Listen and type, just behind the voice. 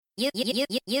You know ID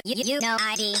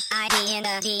in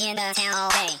the town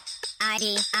all day.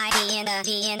 ID in the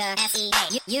SEA.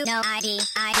 You know ID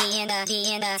in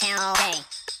the town all day.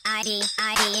 ID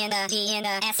in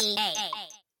the SEA.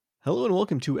 Hello and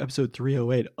welcome to episode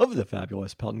 308 of the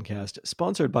fabulous Peltoncast,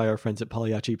 sponsored by our friends at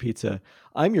Pagliacci Pizza.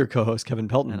 I'm your co-host, Kevin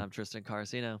Pelton. And I'm Tristan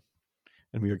Carcino.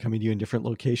 And we are coming to you in different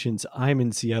locations. I'm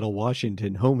in Seattle,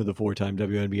 Washington, home of the four-time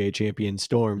WNBA champion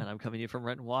Storm. And I'm coming to you from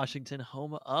Renton, Washington,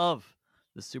 home of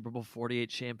the Super Bowl 48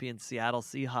 champion Seattle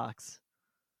Seahawks.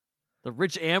 The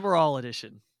Rich Amaral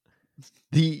edition.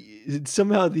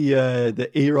 Somehow the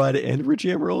A-Rod and Rich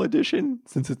Amaral edition,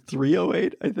 since it's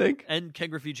 308, I think. And Ken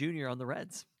Griffey Jr. on the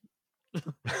Reds.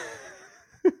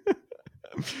 I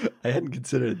hadn't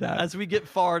considered that. As we get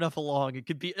far enough along, it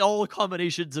could be all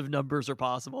combinations of numbers are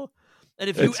possible. And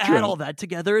if you That's add true. all that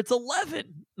together, it's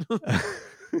 11.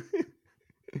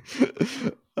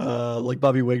 Like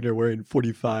Bobby Wagner wearing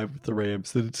 45 with the Rams,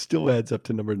 so it still adds up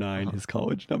to number 9, his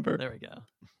college number. There we go.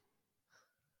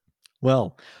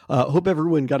 Well, hope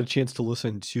everyone got a chance to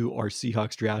listen to our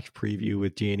Seahawks draft preview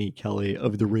with Danny Kelly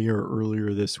of The Ringer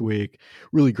earlier this week.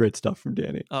 Really great stuff from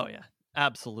Danny. Oh, yeah.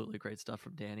 Absolutely great stuff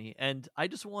from Danny. And I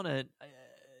just want to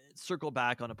circle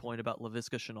back on a point about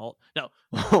Laviska Shenault. No.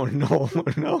 Oh,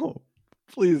 no.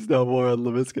 Please no more on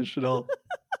Laviska Shenault.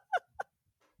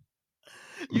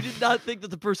 You did not think that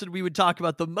the person we would talk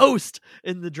about the most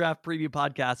in the draft preview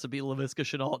podcast would be Laviska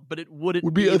Shenault, but it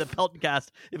wouldn't be the Peltoncast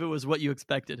if it was what you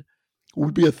expected.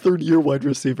 Would be a third-year wide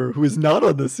receiver who is not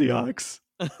on the Seahawks.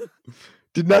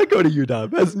 Did not go to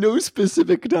UW, has no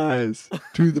specific ties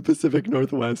to the Pacific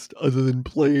Northwest other than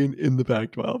playing in the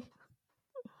Pac-12.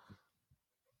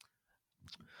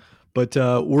 But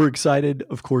we're excited,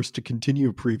 of course, to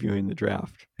continue previewing the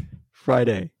draft.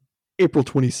 Friday, April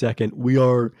 22nd, we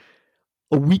are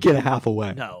a week and a half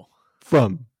away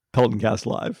from Peltoncast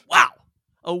Live. Wow.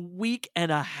 A week and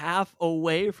a half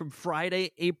away from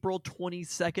Friday, April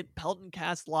 22nd,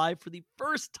 Peltoncast Live for the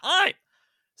first time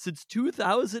since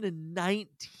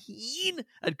 2019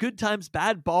 at Good Times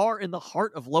Bad Bar in the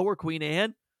heart of Lower Queen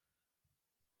Anne.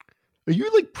 Are you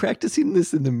like practicing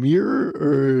this in the mirror,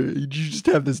 or did you just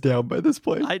have this down by this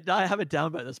point? I have it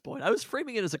down by this point. I was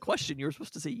framing it as a question. You were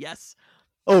supposed to say yes.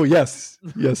 Oh, yes.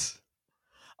 Yes.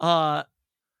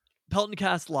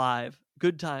 Peltoncast Live,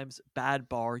 Good Times Bad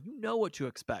Bar. You know what to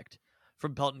expect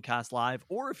from Peltoncast Live,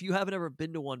 or if you haven't ever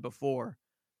been to one before,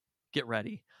 get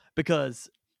ready, because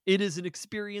it is an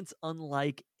experience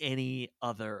unlike any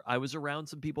other. I was around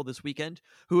some people this weekend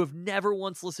who have never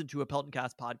once listened to a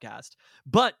Peltoncast podcast,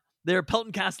 but they're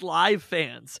Peltoncast Live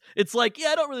fans. It's like, yeah,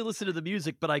 I don't really listen to the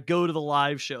music, but I go to the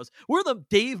live shows. We're the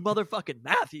Dave motherfucking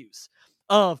Matthews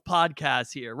of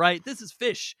podcasts here, right? This is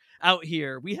Fish out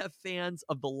here. We have fans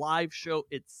of the live show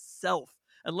itself.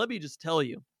 And let me just tell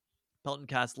you,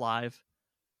 Peltoncast Live,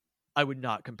 I would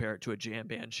not compare it to a jam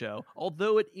band show.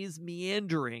 Although it is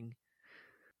meandering,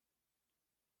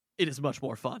 it is much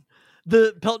more fun.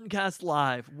 The Peltoncast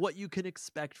Live, what you can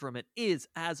expect from it is,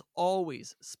 as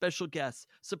always, special guests,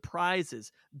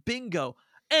 surprises, bingo,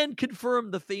 and confirm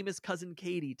the famous Cousin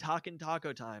Katie talking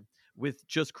taco time with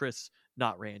just Chris,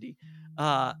 not Randy.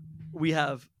 We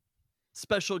have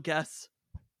special guests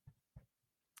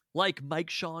like Mike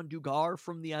Sean Dugar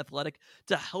from The Athletic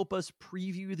to help us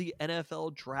preview the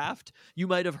NFL draft. You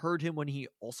might have heard him when he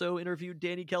also interviewed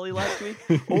Danny Kelly last week,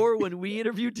 or when we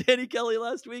interviewed Danny Kelly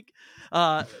last week.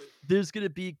 There's going to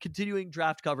be continuing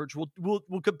draft coverage.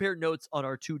 We'll compare notes on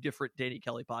our two different Danny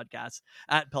Kelly podcasts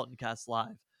at Peltoncast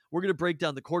Live. We're going to break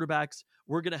down the quarterbacks.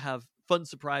 We're going to have fun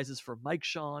surprises for Mike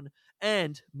Sean,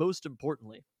 and most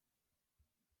importantly,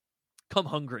 come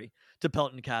hungry to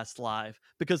Peltoncast Live,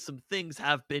 because some things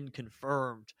have been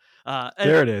confirmed.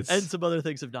 There it is. And some other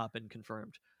things have not been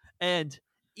confirmed. And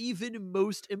even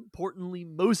mostest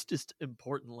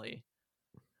importantly,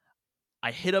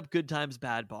 I hit up Good Times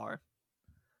Bad Bar.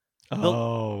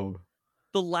 The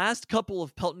last couple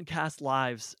of Peltoncast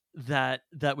Lives that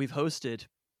we've hosted,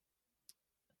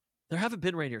 there haven't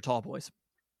been Rainier Tall Boys.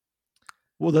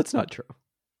 Well, that's not true.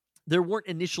 There weren't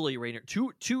initially Rainier.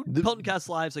 Two Peltoncast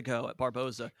Lives ago at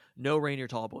Barboza, no Rainier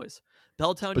Tall Boys.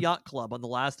 Belltown Yacht Club on the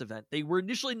last event, they were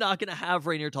initially not going to have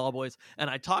Rainier Tall Boys, and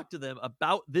I talked to them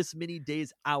about this many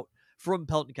days out from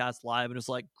Peltoncast Live, and it was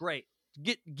like, great,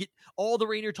 get all the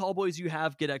Rainier Tall Boys you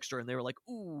have, get extra. And they were like,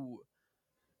 ooh,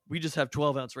 we just have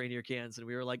 12-ounce Rainier cans. And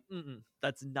we were like,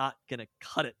 that's not going to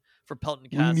cut it for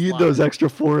Peltoncast Live. We need those extra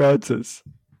 4 ounces.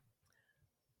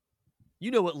 You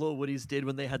know what Lil Woody's did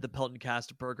when they had the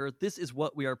Peltoncast burger. This is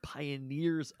what we are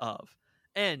pioneers of.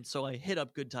 And so I hit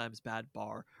up Good Times Bad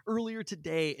Bar earlier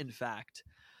today, in fact.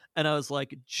 And I was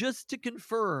like, just to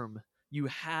confirm, you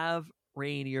have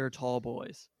Rainier Tall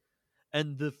Boys.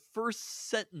 And the first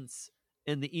sentence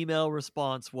in the email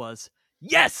response was,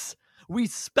 yes, we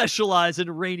specialize in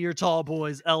Rainier Tall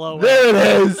Boys, LOL. There it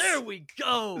is. There we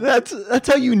go. That's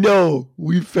how you know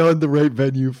we've found the right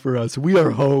venue for us. We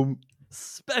are home.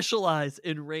 Specialize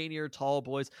in Rainier Tall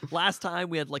Boys. Last time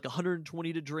we had like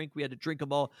 120 to drink. We had to drink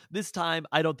them all. This time,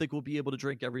 I don't think we'll be able to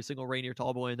drink every single Rainier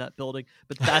Tall Boy in that building,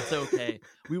 but that's okay.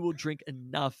 We will drink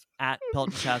enough at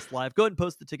Peltoncast Live. Go ahead and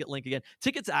post the ticket link again.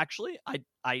 Tickets actually,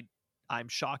 I'm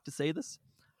shocked to say this,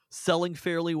 selling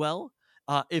fairly well.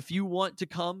 If you want to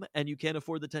come and you can't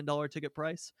afford the $10 ticket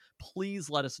price, please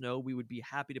let us know. We would be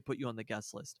happy to put you on the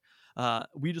guest list.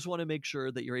 We just want to make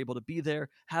sure that you're able to be there,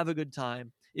 have a good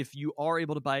time. If you are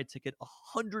able to buy a ticket,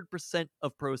 100%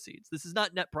 of proceeds, this is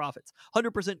not net profits,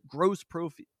 100% gross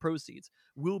proceeds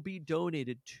will be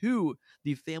donated to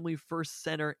the Family First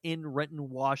Center in Renton,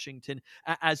 Washington,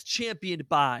 as championed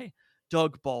by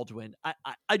Doug Baldwin.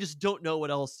 I just don't know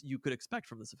what else you could expect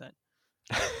from this event.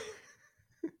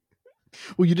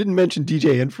 Well, you didn't mention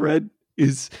DJ Infrared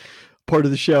is part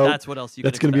of the show. That's what else you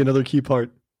That's going to be another key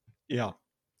part. Yeah.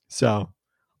 So,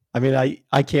 I mean,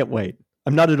 I can't wait.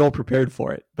 I'm not at all prepared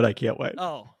for it, but I can't wait.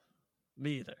 Oh,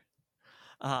 me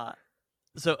either.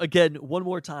 So again, one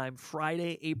more time,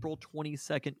 Friday, April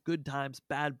 22nd, Good Times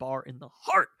Bad Bar in the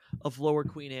heart of Lower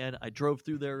Queen Anne. I drove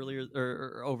through there earlier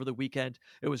or over the weekend.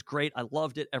 It was great. I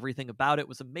loved it. Everything about it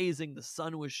was amazing. The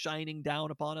sun was shining down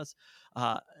upon us.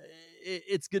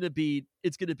 It's gonna be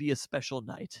a special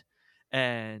night,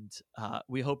 and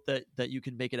we hope that you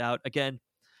can make it out. Again,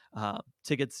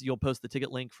 tickets. You'll post the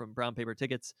ticket link from Brown Paper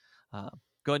Tickets. Go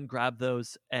ahead and grab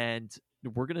those, and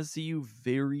we're gonna see you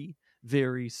very,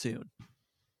 very soon.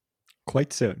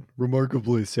 Quite soon,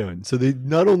 remarkably soon. So they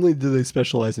not only do they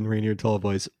specialize in Rainier Tall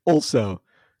Boys, also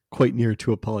quite near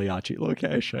to a Pagliacci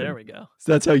location. There we go.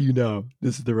 So that's how you know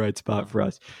this is the right spot for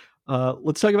us.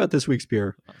 Let's talk about this week's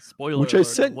beer. Spoiler which alert, I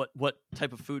sent. What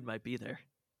type of food might be there?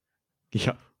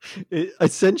 Yeah, I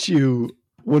sent you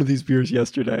one of these beers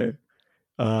yesterday.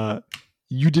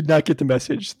 You did not get the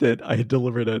message that I had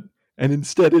delivered it, and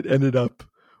instead it ended up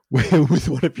with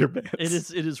one of your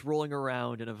bands. It is rolling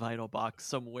around in a vinyl box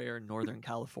somewhere in Northern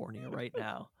California right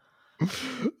now.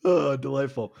 Oh,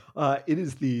 delightful. It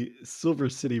is the Silver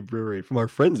City Brewery from our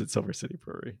friends at Silver City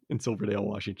Brewery in Silverdale,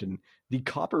 Washington. The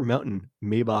Copper Mountain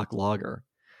Maybach Lager,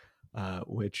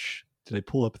 which, did I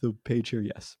pull up the page here?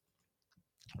 Yes.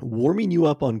 Warming you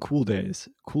up on cool days,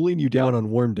 cooling you down on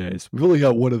warm days. We've only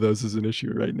got one of those as an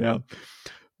issue right now.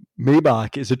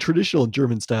 Maybach is a traditional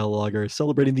German-style lager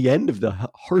celebrating the end of the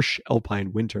harsh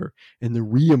alpine winter and the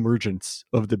re-emergence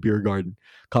of the beer garden.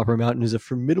 Copper Mountain is a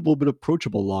formidable but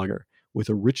approachable lager with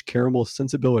a rich caramel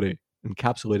sensibility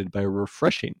encapsulated by a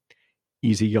refreshing,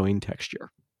 easygoing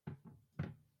texture.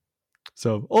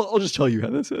 So I'll just tell you how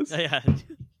this is. Yeah.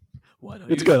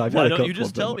 It's good. Why don't you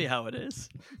just tell me how it is?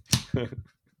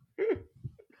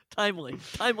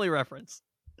 Timely reference.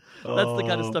 That's the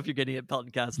kind of stuff you're getting at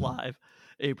Peltoncast Live,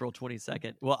 April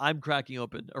 22nd. Well, I'm cracking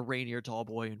open a Rainier Tall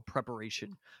Boy in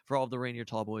preparation for all of the Rainier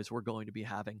Tall Boys we're going to be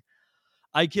having.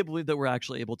 I can't believe that we're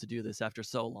actually able to do this after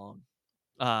so long.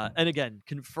 And again,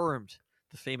 confirmed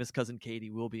the famous Cousin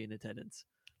Katie will be in attendance.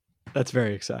 That's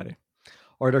very exciting.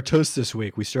 All right, our toast this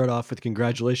week. We start off with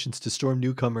congratulations to Storm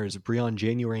newcomers Brian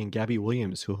January and Gabby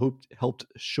Williams, who helped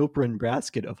Sopron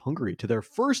Basket of Hungary to their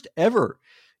first ever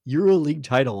EuroLeague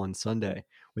title on Sunday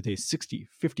with a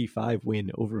 60-55 win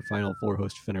over Final Four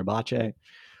host Fenerbahce.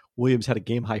 Williams had a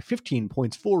game-high 15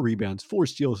 points, 4 rebounds, 4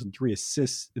 steals, and 3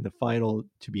 assists in the final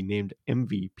to be named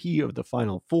MVP of the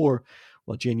Final Four,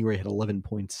 while January had 11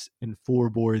 points and 4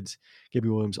 boards. Gabby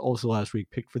Williams also last week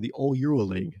picked for the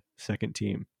All-EuroLeague second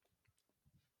team.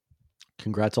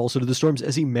 Congrats also to the Storm's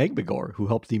Ezzy Magbegor, who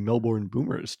helped the Melbourne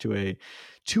Boomers to a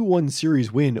 2-1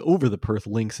 series win over the Perth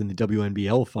Lynx in the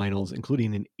WNBL finals,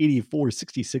 including an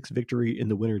 84-66 victory in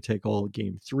the winner-take-all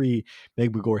Game 3.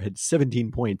 Magbegor had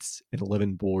 17 points and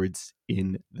 11 boards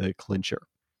in the clincher.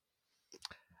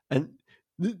 And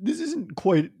this isn't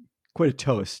quite a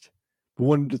toast, but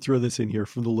wanted to throw this in here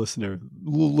from the listener. A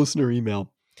little listener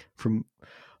email from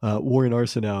Warren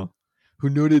Arsenault, who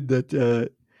noted that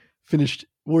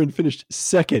Warren finished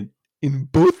second in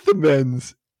both the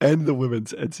men's and the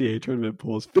women's NCAA tournament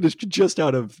pools. Finished just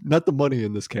out of, not the money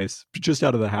in this case, but just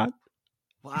out of the hat.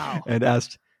 Wow. And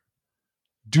asked,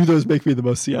 do those make me the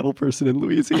most Seattle person in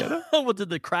Louisiana? Well,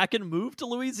 did the Kraken move to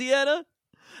Louisiana?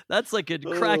 That's like a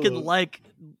Kraken-like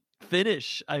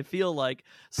finish, I feel like.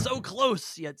 So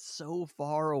close, yet so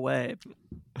far away.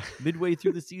 Midway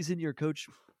through the season, your coach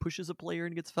pushes a player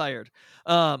and gets fired.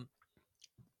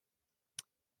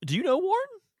 Do you know Warren?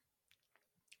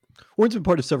 Warren's been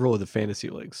part of several of the fantasy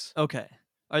leagues. Okay.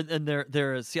 And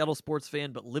they're a Seattle sports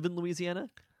fan, but live in Louisiana?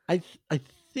 I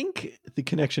think the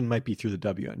connection might be through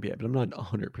the WNBA, but I'm not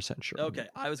 100% sure. Okay.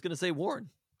 I was going to say, Warren,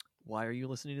 why are you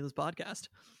listening to this podcast?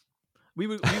 We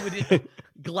would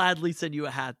gladly send you a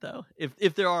hat, though,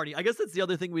 if there are any. I guess that's the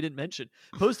other thing we didn't mention.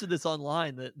 Posted this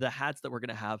online, the hats that we're going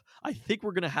to have. I think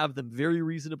we're going to have them very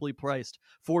reasonably priced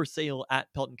for sale at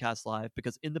Peltoncast Live,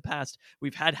 because in the past,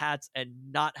 we've had hats and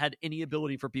not had any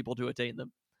ability for people to attain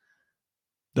them.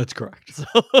 That's correct. So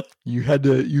you had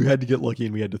to get lucky,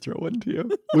 and we had to throw one to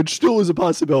you, which still is a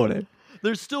possibility.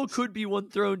 There still could be one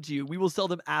thrown to you. We will sell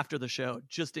them after the show,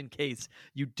 just in case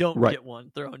you don't get one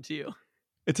thrown to you.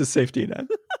 It's a safety net.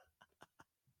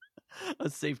 A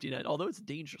safety net, although it's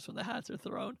dangerous when the hats are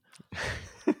thrown.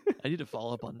 I need to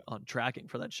follow up on tracking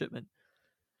for that shipment.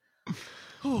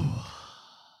 All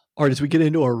right, as we get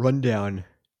into our rundown,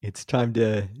 it's time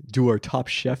to do our Top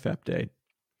Chef update.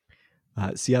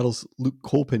 Seattle's Luke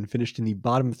Kolpin finished in the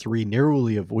bottom 3,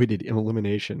 narrowly avoided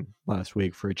elimination last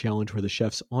week for a challenge where the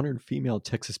chefs honored female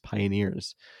Texas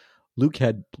pioneers. Luke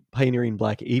had pioneering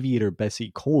Black aviator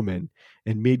Bessie Coleman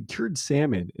and made cured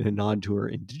salmon in a nod to her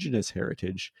indigenous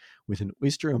heritage with an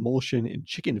oyster emulsion and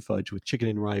chicken fudge with chicken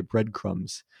and rye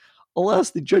breadcrumbs.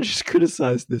 Alas, the judges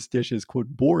criticized this dish as, quote,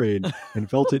 boring and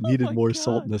felt it needed more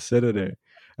salt and acidity.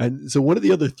 And so one of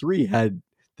the other three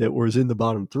that was in the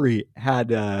bottom 3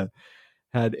 had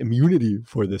immunity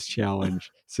for this challenge.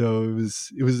 So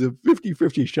it was a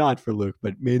 50-50 shot for Luke,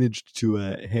 but managed to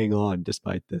hang on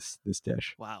despite this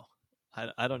dish. Wow.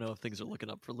 I don't know if things are looking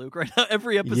up for Luke right now.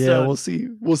 Every episode. Yeah, we'll see.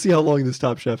 We'll see how long this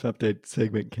Top Chef update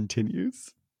segment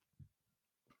continues.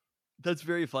 That's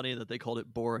very funny that they called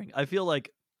it boring. I feel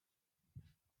like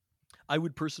I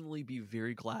would personally be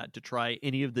very glad to try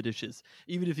any of the dishes,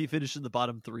 even if he finished in the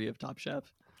bottom 3 of Top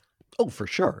Chef. Oh, for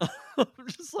sure. I'm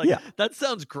just like, that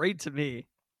sounds great to me.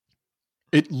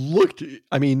 It looked,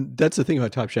 I mean, that's the thing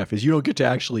about Top Chef is you don't get to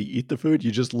actually eat the food.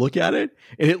 You just look at it,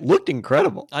 and it looked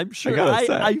incredible. I'm sure.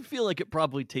 I feel like it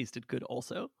probably tasted good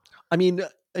also. I mean,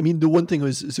 the one thing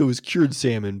was, so it was cured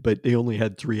salmon, but they only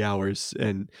had 3 hours,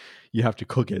 and you have to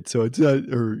cook it. So it's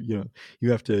not, or, you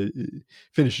have to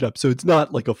finish it up. So it's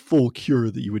not like a full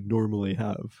cure that you would normally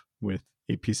have with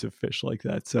a piece of fish like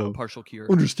that. So partial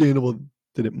cure. Understandable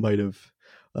that it might have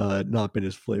not been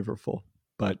as flavorful,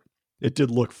 but it did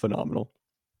look phenomenal.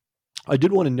 I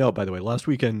did want to note, by the way, last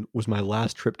weekend was my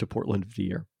last trip to Portland of the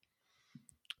year.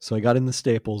 So I got in the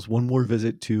staples, one more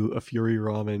visit to A Fury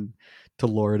Ramen, to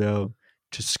Lordo,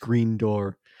 to Screen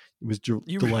Door. It was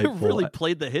delightful. You really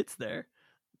played the hits there.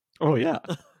 Oh, yeah.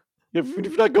 If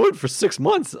you're not going for 6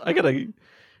 months, I gotta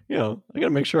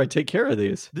make sure I take care of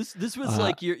these. This was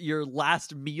like your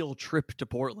last meal trip to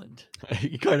Portland.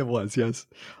 It kind of was, yes.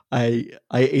 I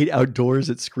ate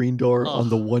outdoors at Screen Door on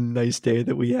the one nice day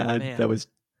that we had. Man.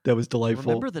 That was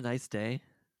delightful. Remember the nice day?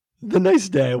 The nice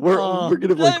day. We're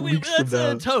gonna have weeks from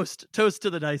now. Toast to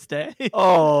the nice day.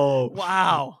 Oh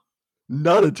wow!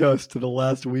 Not a toast to the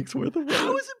last week's worth of weather.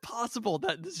 How is it possible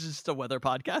that this is just a weather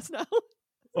podcast now?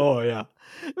 Oh yeah.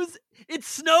 It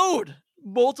snowed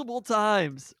multiple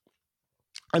times.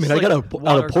 I mean, I got out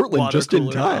of Portland just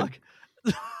in time.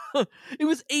 It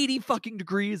was 80 fucking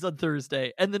degrees on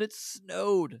Thursday, and then it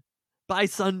snowed by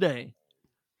Sunday.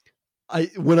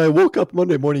 When I woke up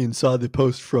Monday morning and saw the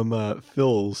post from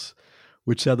Phil's,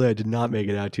 which sadly I did not make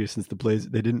it out to since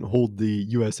they didn't hold the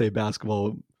USA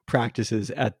basketball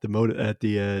practices at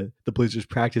the Blazers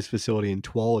practice facility in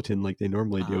Tualatin like they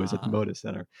normally do, is at the Moda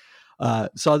Center.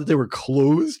 Saw that they were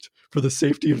closed for the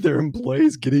safety of their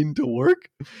employees getting to work.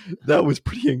 That was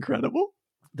pretty incredible.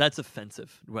 That's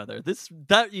offensive weather.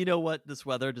 You know what this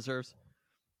weather deserves?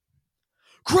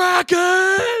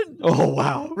 Kraken! Oh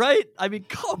wow! Right? I mean,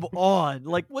 come on!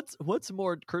 Like, what's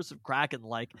more Curse of Kraken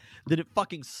like than it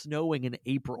fucking snowing in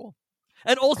April,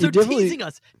 and also teasing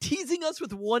us with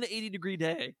 180-degree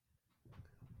day.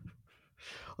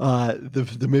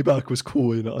 The Maybach was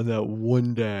cooling on that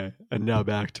one day, and now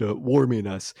back to warming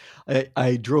us.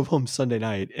 I drove home Sunday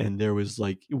night, and there was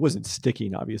it wasn't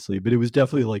sticking, obviously, but it was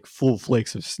definitely like full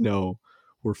flakes of snow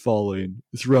were falling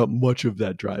throughout much of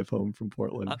that drive home from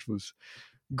Portland, which was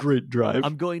great drive.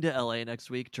 I'm going to LA next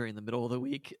week during the middle of the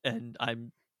week, and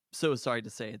I'm so sorry to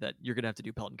say that you're going to have to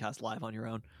do Peltoncast Live on your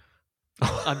own.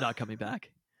 I'm not coming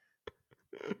back.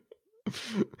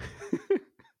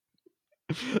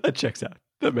 That checks out.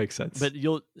 That makes sense. But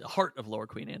Heart of Lower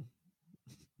Queen Anne.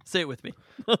 Say it with me.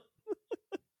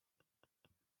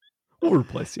 We'll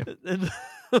replace you.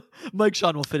 Mike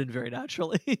Sean will fit in very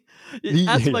naturally.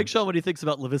 Mike Sean what he thinks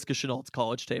about LaVisca Chenault's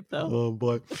college tape, though. Oh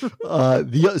boy!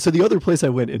 The other place I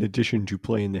went in addition to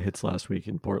playing the hits last week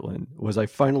in Portland was I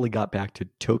finally got back to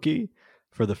Toki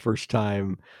for the first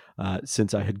time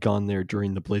since I had gone there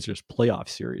during the Blazers playoff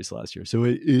series last year. So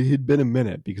it had been a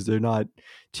minute because they're not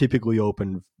typically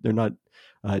open. They're not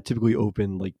typically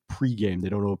open like pregame. They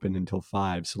don't open until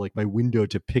 5. So like my window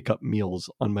to pick up meals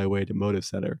on my way to Moda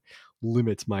Center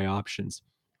limits my options.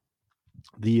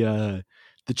 The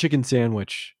chicken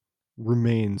sandwich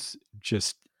remains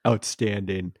just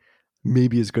outstanding,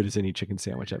 maybe as good as any chicken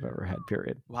sandwich I've ever had,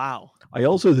 period. Wow. I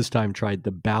also this time tried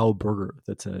the Bao burger.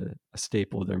 That's a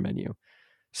staple of their menu.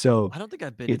 So I don't think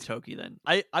I've been to Toki then.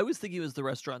 I was thinking it was the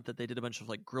restaurant that they did a bunch of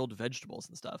like grilled vegetables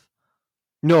and stuff.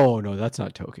 No, that's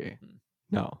not Toki.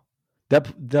 No.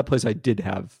 That place I did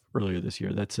have earlier this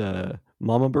year. That's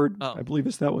Mama Bird, I believe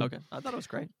is that one. Okay. I thought it was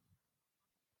great.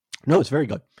 No, it's very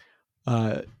good.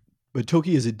 But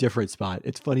Toki is a different spot.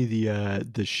 It's funny,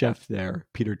 the chef there,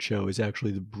 Peter Cho, is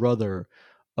actually the brother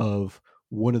of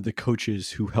one of the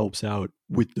coaches who helps out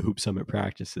with the Hoop Summit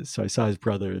practices. So I saw his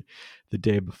brother the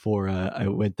day before I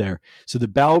went there. So the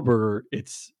Bao burger,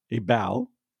 it's a bao,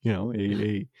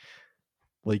 a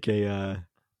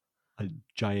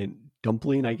giant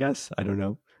dumpling, I guess. I don't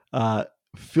know.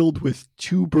 Filled with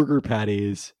 2 burger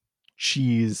patties,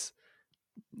 cheese,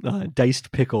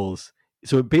 diced pickles.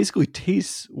 So it basically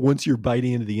tastes, once you're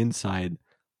biting into the inside,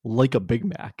 like a Big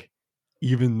Mac,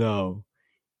 even though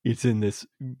it's in this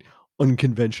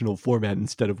unconventional format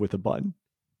instead of with a bun.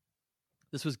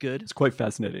 This was good. It's quite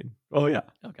fascinating. Oh, yeah.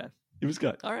 Okay. It was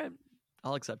good. All right.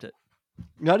 I'll accept it.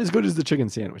 Not as good as the chicken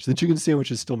sandwich. The chicken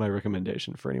sandwich is still my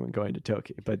recommendation for anyone going to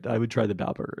Toki, but I would try the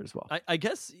Bao burger as well. I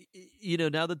guess,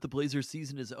 now that the Blazers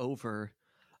season is over,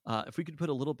 if we could put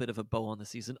a little bit of a bow on the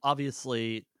season,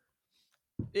 obviously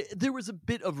there was a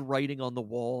bit of writing on the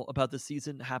wall about the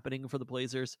season happening for the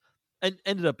Blazers, and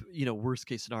ended up, worst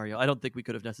case scenario. I don't think we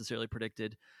could have necessarily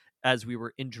predicted as we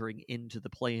were entering into the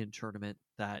play-in tournament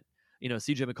that,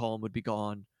 CJ McCollum would be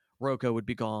gone, Rocco would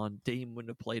be gone, Dame wouldn't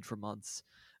have played for months.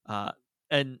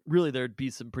 And really there'd be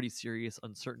some pretty serious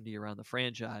uncertainty around the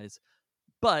franchise.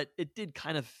 But it did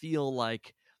kind of feel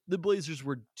like the Blazers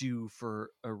were due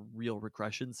for a real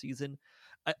regression season.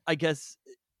 I guess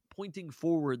pointing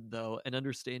forward, though, and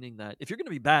understanding that if you're going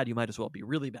to be bad, you might as well be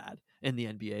really bad in the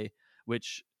NBA,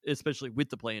 which, especially with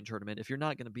the play-in tournament, if you're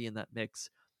not going to be in that mix,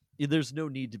 there's no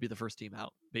need to be the first team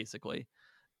out, basically.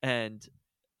 And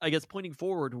I guess pointing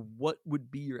forward, what would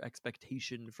be your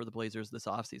expectation for the Blazers this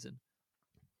offseason?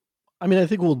 I mean, I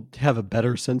think we'll have a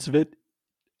better sense of it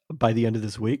by the end of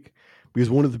this week, because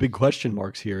one of the big question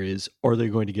marks here is, are they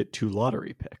going to get 2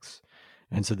 lottery picks?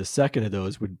 And so the second of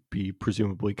those would be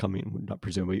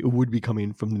it would be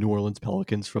coming from the New Orleans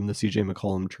Pelicans from the CJ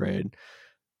McCollum trade.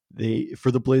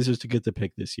 For the Blazers to get the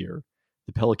pick this year,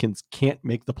 the Pelicans can't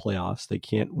make the playoffs. They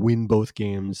can't win both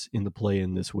games in the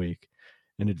play-in this week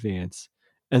in advance.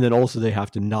 And then also they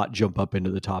have to not jump up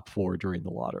into the top 4 during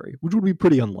the lottery, which would be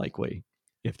pretty unlikely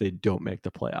if they don't make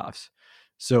the playoffs.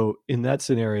 So in that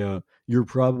scenario, you're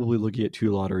probably looking at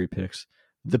 2 lottery picks.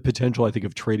 The potential, I think,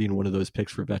 of trading one of those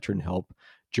picks for veteran help.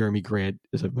 Jeremy Grant,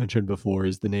 as I've mentioned before,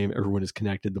 is the name everyone has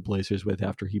connected the Blazers with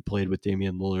after he played with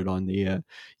Damian Lillard on the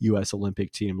U.S.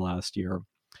 Olympic team last year.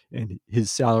 And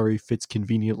his salary fits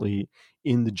conveniently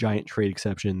in the giant trade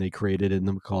exception they created in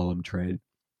the McCollum trade.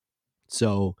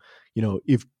 So,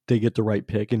 if they get the right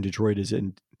pick and Detroit is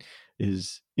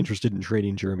interested in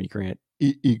trading Jeremy Grant,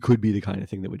 it could be the kind of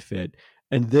thing that would fit.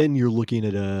 And then you're looking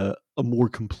at a more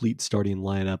complete starting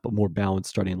lineup, a more balanced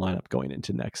starting lineup going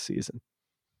into next season.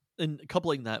 And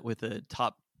coupling that with a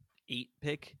top 8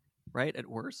 pick, right, at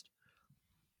worst?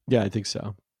 Yeah, I think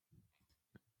so.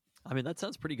 I mean, that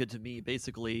sounds pretty good to me.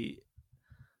 Basically,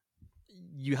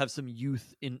 you have some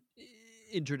youth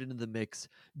entered into the mix.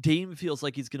 Dame feels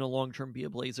like he's going to long-term be a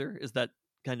Blazer. Is that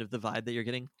kind of the vibe that you're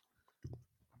getting?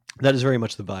 That is very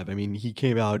much the vibe. I mean, he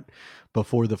came out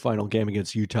before the final game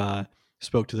against Utah,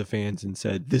 spoke to the fans and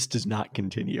said, "This does not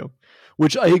continue,"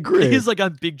 which I agree. He's like,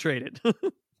 "I'm big traded."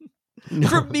 No.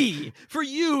 For me, for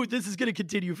you, this is going to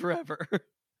continue forever.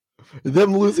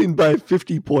 Them losing by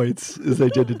 50 points, as they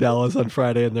did to Dallas on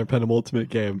Friday in their penultimate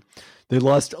game. They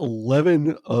lost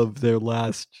 11 of their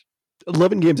last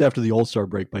 11 games after the All-Star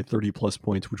break by 30-plus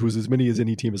points, which was as many as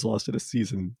any team has lost in a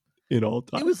season in all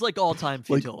time. It was like all-time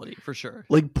futility, for sure.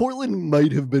 Like, Portland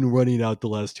might have been running out the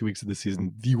last 2 weeks of the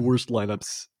season the worst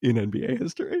lineups in NBA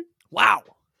history. Wow.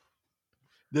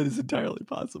 That is entirely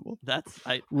possible. That's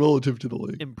relative to the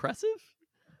league. Impressive.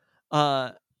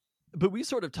 But we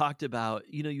sort of talked about,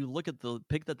 you look at the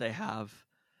pick that they have,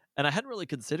 And I hadn't really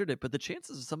considered it, but the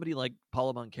chances of somebody like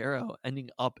Paulo Banchero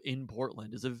ending up in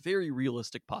Portland is a very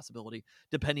realistic possibility,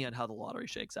 depending on how the lottery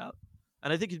shakes out.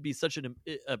 And I think he'd be such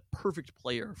a perfect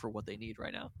player for what they need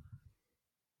right now.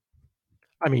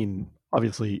 I mean,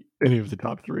 obviously, any of the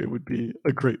top three would be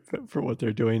a great fit for what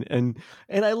they're doing. And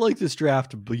I like this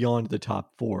draft beyond the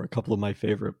top four. A couple of my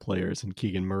favorite players, and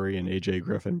Keegan Murray and AJ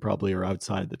Griffin, probably are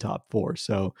outside the top four.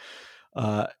 So,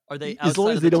 are they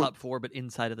outside of the top four, but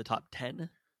inside of the top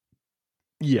 10?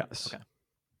 Yes. Okay.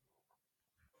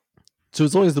 So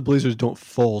as long as the Blazers don't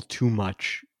fall too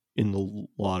much in the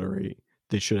lottery,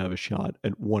 they should have a shot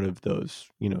at one of those,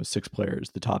 6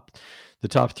 players. The top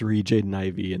 3, Jaden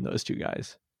Ivey and those 2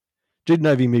 guys. Jaden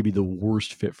Ivey may be the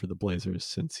worst fit for the Blazers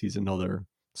since he's another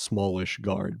smallish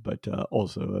guard, but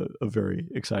also a very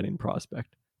exciting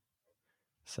prospect.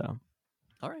 So,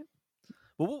 all right.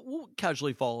 Well, we'll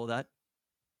casually follow that.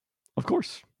 Of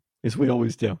course, as we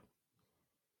always do.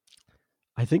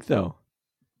 I think, though,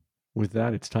 with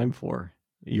that, it's time for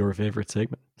your favorite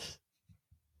segment.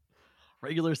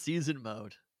 Regular season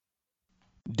mode.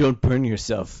 Don't burn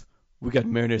yourself. We got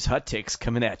Mariners hot takes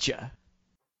coming at you.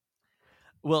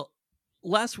 Well,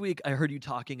 last week I heard you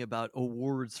talking about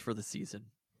awards for the season.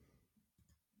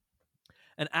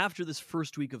 And after this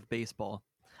first week of baseball,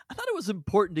 I thought it was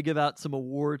important to give out some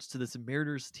awards to this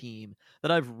Mariners team that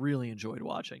I've really enjoyed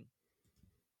watching.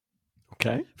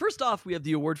 Okay. First off, we have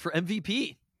the award for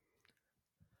MVP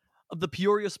of the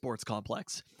Peoria Sports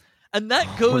Complex. And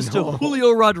that goes to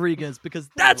Julio Rodriguez because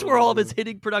that's where all of his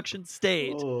hitting production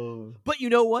stayed. But you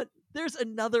know what? There's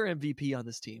another MVP on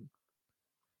this team.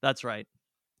 That's right.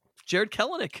 Jared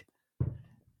Kelenic.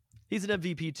 He's an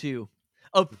MVP too.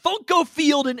 Of Funko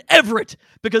Field in Everett,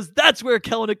 because that's where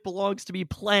Kelenic belongs to be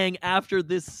playing after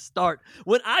this start.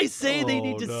 When I say they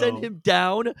need to send him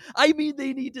down, I mean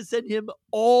they need to send him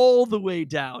all the way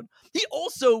down. He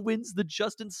also wins the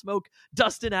Justin Smoke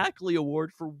Dustin Ackley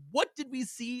Award for what did we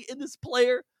see in this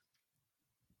player?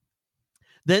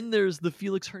 Then there's the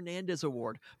Felix Hernandez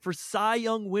Award for Cy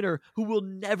Young winner who will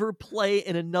never play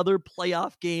in another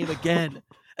playoff game again.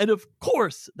 And of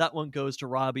course, that one goes to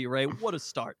Robbie Ray. What a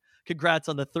start. Congrats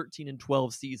on the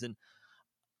 13-12 season.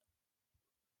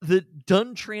 The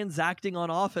Done Transacting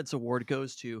on Offense Award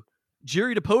goes to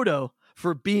Jerry DiPoto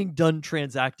for being done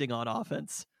transacting on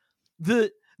offense.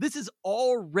 This is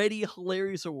already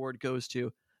hilarious award goes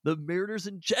to the Mariners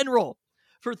in general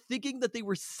for thinking that they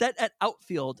were set at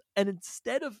outfield and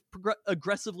instead of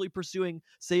aggressively pursuing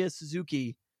Seiya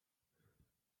Suzuki,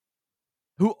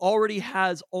 who already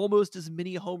has almost as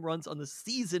many home runs on the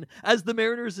season as the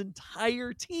Mariners'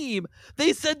 entire team,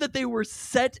 they said that they were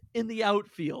set in the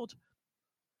outfield.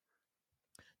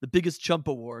 The Biggest Chump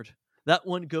Award, that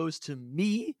one goes to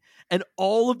me and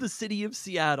all of the city of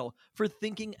Seattle for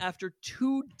thinking after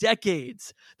 2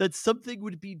 decades that something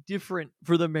would be different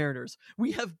for the Mariners.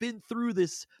 We have been through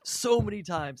this so many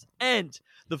times. And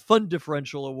the Fun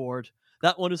Differential Award,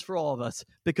 that one is for all of us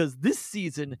because this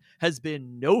season has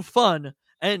been no fun.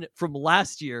 And from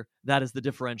last year, that is the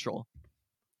differential.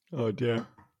 Oh, dear.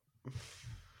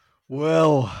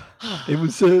 Well, it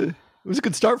was a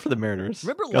good start for the Mariners.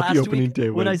 Remember last week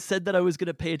when I said that I was going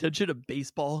to pay attention to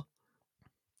baseball?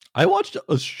 I watched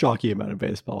a shocking amount of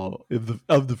baseball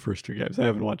of the first 2 games. I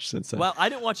haven't watched since then. Well, I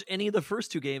didn't watch any of the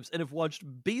first 2 games and have watched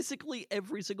basically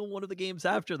every single one of the games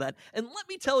after that. And let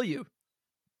me tell you,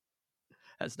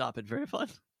 has not been very fun.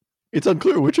 It's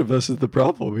unclear which of us is the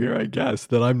problem here, I guess,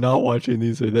 that I'm not watching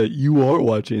these or that you are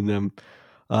watching them.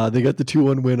 They got the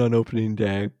 2-1 win on opening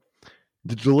day.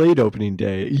 The delayed opening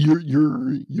day.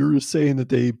 You're saying that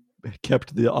they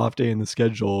kept the off day in the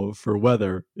schedule for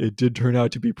weather. It did turn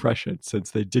out to be prescient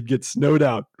since they did get snowed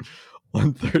out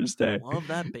on Thursday. Love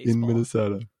that baseball. In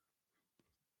Minnesota.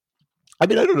 I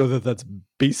mean, I don't know that that's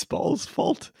baseball's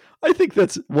fault. I think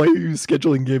that's why you're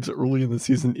scheduling games early in the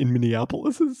season in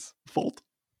Minneapolis's fault.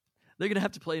 They're going to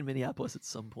have to play in Minneapolis at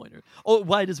some point.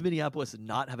 Why does Minneapolis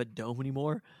not have a dome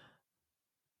anymore?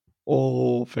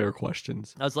 Oh, fair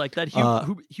questions. I was like, that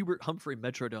Hubert Humphrey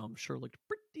Metrodome sure looked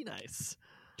pretty nice.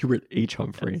 Hubert H.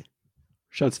 Humphrey. Yes.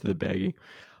 Shouts to the baggy.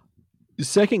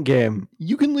 Second game,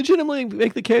 you can legitimately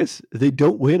make the case they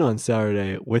don't win on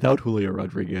Saturday without Julio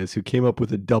Rodriguez, who came up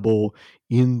with a double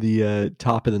in the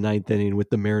top of the 9th inning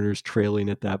with the Mariners trailing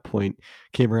at that point,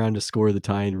 came around to score the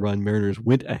tying run. Mariners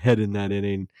went ahead in that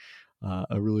inning.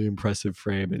 A really impressive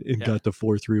frame and got the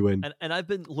 4-3 win. And I've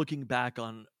been looking back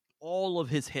on all of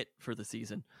his hit for the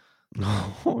season.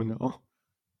 Oh, no.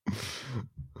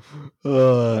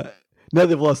 Now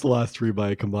they've lost the last 3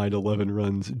 by a combined 11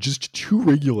 runs. Just 2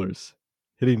 regulars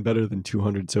hitting better than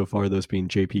 200 so far, those being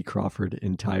J.P. Crawford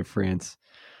and Ty France.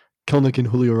 Kelnick and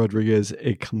Julio Rodriguez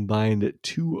a combined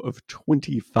 2 of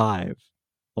 25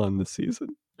 on the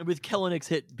season. And with Kellenick's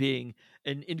hit being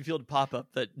an infield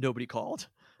pop-up that nobody called.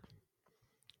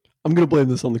 I'm going to blame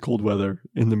this on the cold weather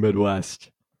in the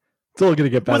Midwest. It's all going to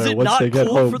get better once they get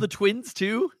home. Was it not cold for the Twins,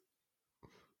 too?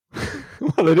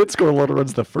 Well, they did score a lot of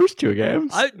runs the first 2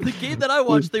 games. The game that I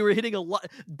watched, they were hitting a lot.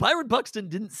 Byron Buxton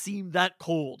didn't seem that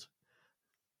cold.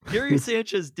 Gary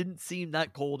Sanchez didn't seem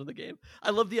that cold in the game.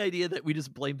 I love the idea that we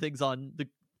just blame things on the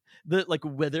like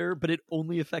weather, but it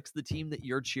only affects the team that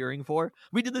you're cheering for.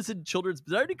 We did this in children's.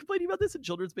 Did I already complain about this in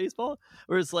children's baseball?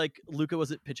 Where it's like Luka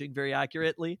wasn't pitching very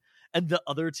accurately, and the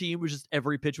other team was just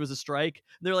every pitch was a strike.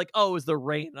 And they're like, "Oh, it was the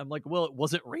rain." I'm like, "Well, it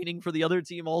wasn't raining for the other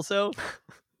team, also."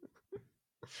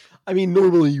 I mean,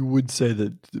 normally you would say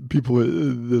that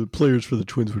the players for the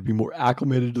Twins would be more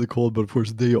acclimated to the cold, but of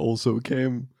course they also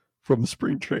came from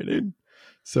spring training,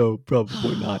 so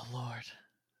probably not. Lord.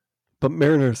 But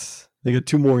Mariners, they got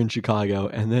 2 more in Chicago,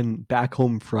 and then back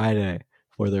home Friday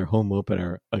for their home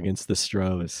opener against the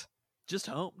Stros. Just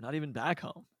home, not even back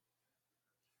home.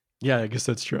 Yeah, I guess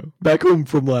that's true. Back home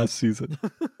from last season.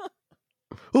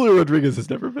 Julio Rodriguez has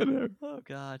never been here. Oh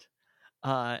God.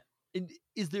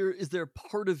 Is there a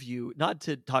part of you, not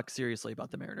to talk seriously about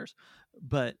the Mariners,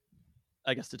 but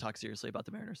I guess to talk seriously about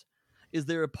the Mariners, is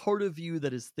there a part of you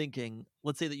that is thinking,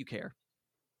 let's say that you care,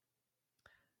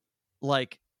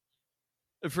 like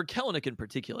for Kelenic in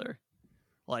particular,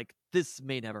 like this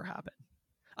may never happen.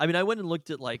 I mean, I went and looked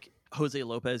at like Jose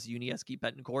Lopez, Yuniesky,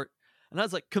 Betancourt, and I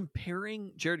was like,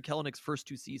 comparing Jared Kellenic's first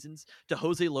 2 seasons to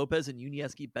Jose Lopez and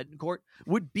Yuniesky, Betancourt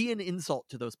would be an insult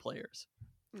to those players.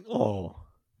 Oh,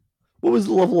 what was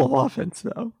the level of offense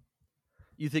though?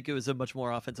 You think it was a much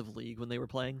more offensive league when they were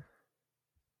playing?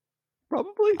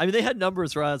 Probably. I mean, they had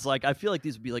numbers where I was like, I feel like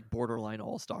these would be like borderline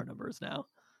all-star numbers now.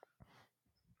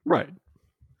 Right.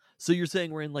 So you're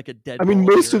saying we're in like a dead. I mean,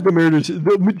 most of the Mariners,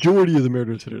 the majority of the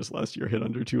Mariners hitters last year hit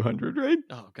under 200, right?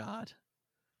 Oh God.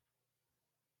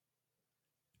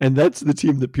 And that's the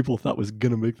team that people thought was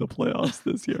going to make the playoffs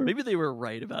this year. Maybe they were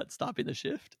right about stopping the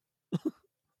shift.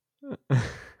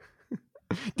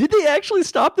 Did they actually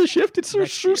stop the shift? It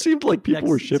sure seemed like people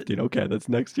were shifting. Okay, that's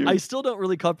next year. I still don't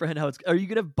really comprehend how it's. Are you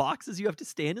gonna have boxes you have to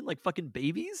stand in like fucking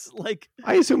babies? Like,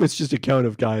 I assume it's just a count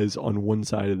of guys on one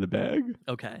side of the bag.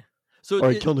 Okay, so all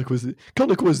right,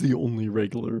 Kelnick was the only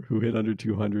regular who hit under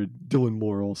 200. Dylan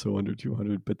Moore also under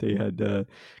 200, but they had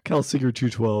Kyle Seager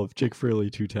 212, Jake Fraley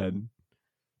 210.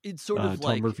 It's sort of Tom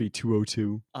like Murphy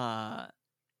 202.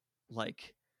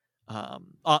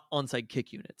 Onside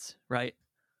kick units, right?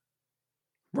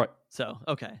 Right. So,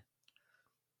 okay.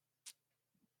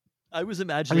 I was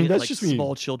imagining that's like just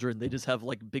small children. They just have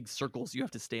like big circles you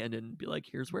have to stand in and be like,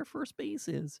 here's where first base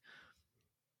is.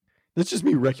 That's just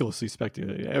me recklessly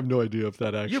speculating. I have no idea if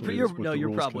that actually is what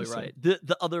you're probably right.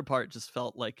 The other part just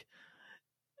felt like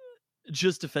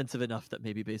just offensive enough that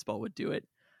maybe baseball would do it.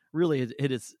 Really,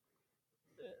 it is.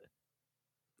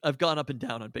 I've gone up and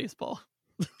down on baseball.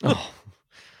 Oh,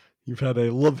 you've had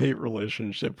a love-hate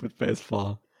relationship with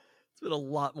baseball. It's been a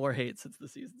lot more hate since the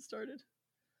season started.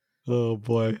 Oh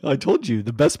boy. I told you,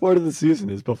 the best part of the season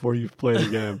is before you've played a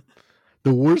game.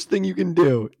 The worst thing you can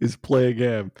do is play a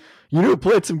game. You know who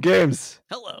played some games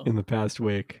in the past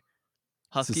week?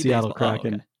 Husky the Seattle baseball.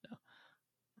 Kraken.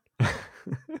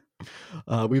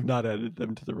 Oh, okay. We've not added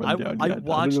them to the rundown yet. I don't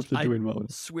know if they're doing well.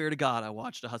 Swear to God, I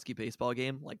watched a Husky baseball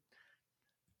game, like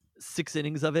 6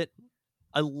 innings of it.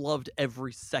 I loved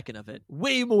every second of it,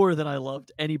 way more than I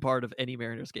loved any part of any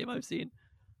Mariners game I've seen.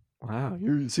 Wow,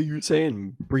 you're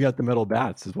saying bring out the metal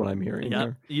bats is what I'm hearing. Yeah,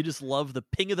 here. You just love the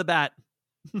ping of the bat,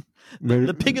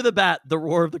 the ping of the bat, the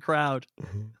roar of the crowd.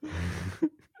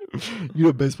 You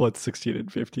know, baseball at 16 and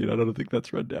 15. I don't think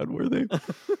that's rundown worthy.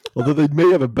 Although they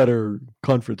may have a better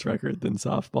conference record than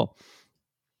softball.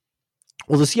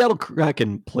 Well, the Seattle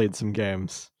Kraken played some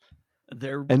games.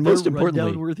 They're most importantly,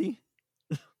 rundown worthy.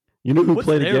 You know who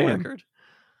played a game? Record?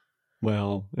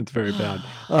 Well, it's very bad.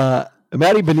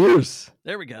 Matty Beniers.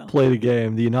 There we go. Played a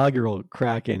game. The inaugural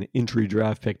Kraken entry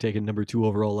draft pick, taken number 2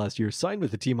 overall last year, signed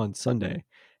with the team on Sunday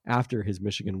after his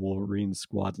Michigan Wolverines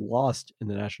squad lost in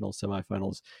the national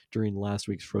semifinals during last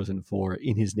week's Frozen Four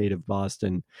in his native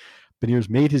Boston. Beniers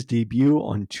made his debut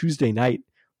on Tuesday night,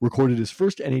 recorded his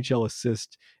first NHL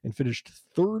assist, and finished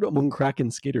 3rd among Kraken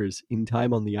skaters in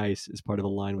time on the ice as part of a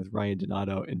line with Ryan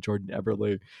Donato and Jordan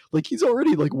Eberle. Like, he's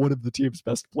already like one of the team's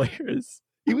best players.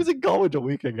 He was in college a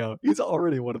week ago. He's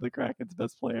already one of the Kraken's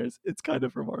best players. It's kind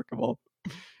of remarkable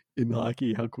in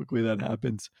hockey how quickly that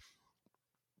happens.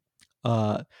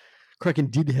 Kraken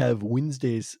did have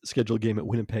Wednesday's scheduled game at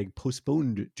Winnipeg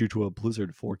postponed due to a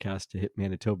blizzard forecast to hit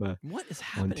Manitoba what is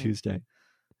happening on Tuesday.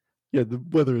 Yeah, the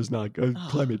weather is not good.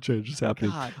 Climate change is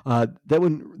happening. God. That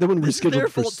one This rescheduled is their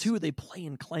for fault too. They play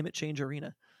in Climate Change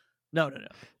Arena. No.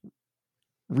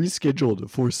 rescheduled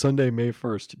for Sunday, May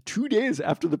 1st, 2 days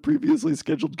after the previously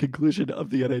scheduled conclusion of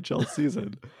the NHL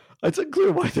season. It's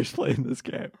unclear why they're playing this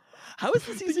game. How is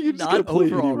the season not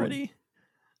over already?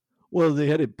 Well, they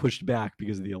had it pushed back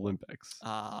because of the Olympics.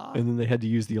 And then they had to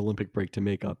use the Olympic break to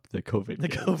make up the COVID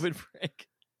games. COVID break.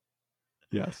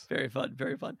 Yes. Very fun.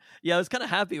 Very fun. Yeah, I was kind of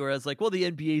happy where I was like, well, the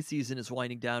NBA season is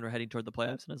winding down. We're heading toward the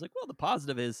playoffs. And I was like, well, the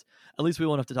positive is at least we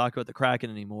won't have to talk about the Kraken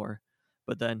anymore.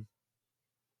 But then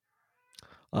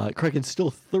Kraken's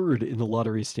still third in the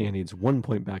lottery standings, 1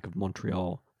 point back of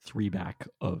Montreal, 3 back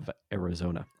of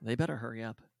Arizona. They better hurry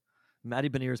up. Matty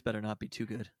Beniers better not be too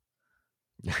good.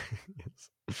 Yes.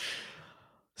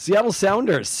 Seattle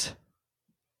Sounders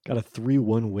got a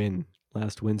 3-1 win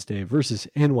last Wednesday versus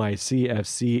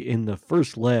NYCFC in the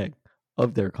first leg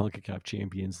of their CONCACAF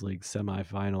Champions League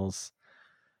semifinals.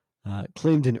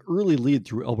 Claimed an early lead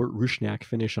through Albert Rusnak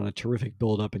finish on a terrific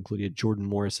build-up, including a Jordan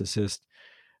Morris assist.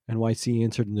 NYC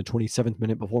answered in the 27th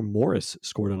minute before Morris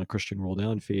scored on a Christian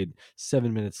roll-down feed.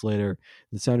 7 minutes later,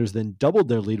 the Sounders then doubled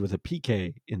their lead with a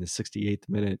PK in the 68th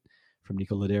minute from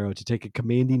Nico Ladero to take a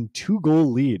commanding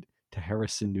 2-goal lead to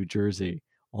Harrison, New Jersey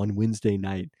on Wednesday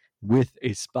night with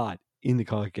a spot in the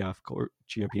CONCACAF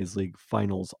Champions League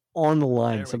finals on the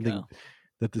line, something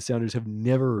that the Sounders have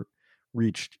never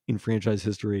reached in franchise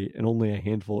history, and only a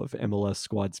handful of MLS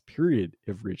squads, period,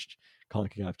 have reached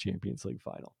CONCACAF Champions League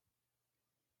final.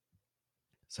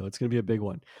 So it's going to be a big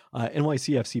one.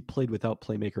 NYCFC played without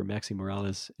playmaker Maxime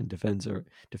Morales and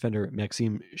defender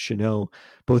Maxime Chenot.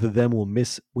 Both of them will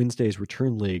miss Wednesday's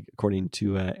return leg, according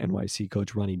to NYC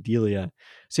coach Ronnie Delia.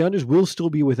 Sounders will still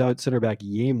be without center back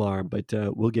Yamar, but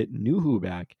will get Nuhu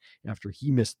back after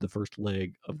he missed the first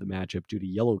leg of the matchup due to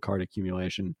yellow card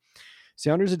accumulation.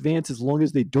 Sounders advance as long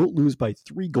as they don't lose by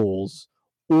 3 goals,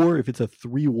 or if it's a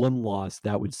 3-1 loss,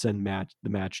 that would send the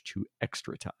match to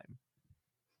extra time.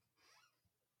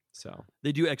 So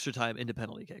they do extra time into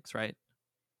penalty kicks, right?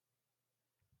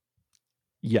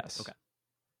 Yes. Okay.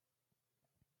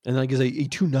 And I guess a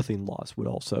 2-0 loss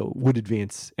would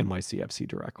advance NYCFC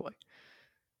directly.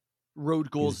 Road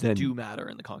goals do matter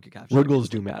in the CONCACAF. Road goals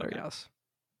do matter, yes.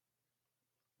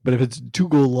 But if it's a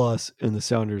 2-goal loss and the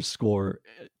Sounders score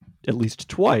at least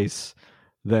twice,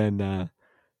 then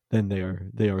they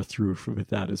are through with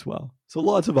that as well. So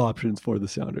lots of options for the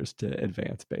Sounders to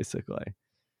advance, basically.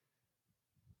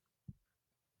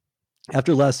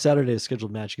 After last Saturday's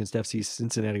scheduled match against FC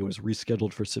Cincinnati was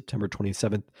rescheduled for September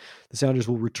 27th, the Sounders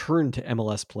will return to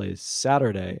MLS play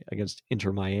Saturday against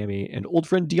Inter Miami, and old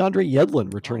friend DeAndre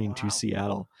Yedlin returning to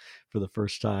Seattle for the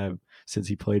first time since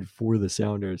he played for the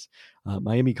Sounders.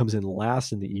 Miami comes in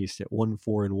last in the East at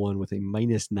 1-4-1 with a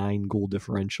 -9 goal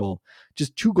differential.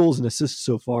 Just 2 goals and assists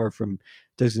so far from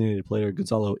designated player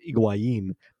Gonzalo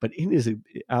Higuain, but in his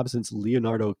absence,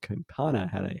 Leonardo Campana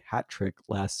had a hat trick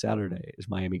last Saturday as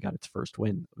Miami got its first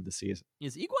win of the season.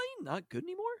 Is Higuain not good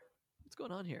anymore? What's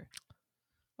going on here?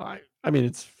 I mean,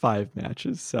 it's 5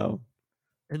 matches, so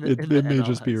it may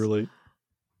just be early.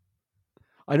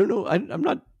 I don't know.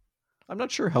 I'm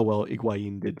not sure how well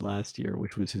Higuain did last year,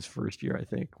 which was his first year, I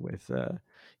think, with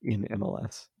in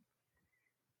MLS.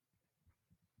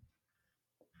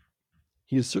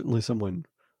 He is certainly someone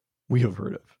we have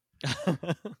heard of.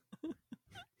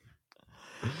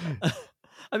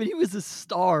 I mean, he was a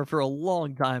star for a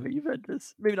long time at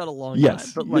Juventus. Maybe not a long time,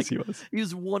 but yes, he was. He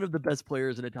was one of the best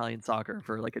players in Italian soccer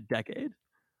for like a decade.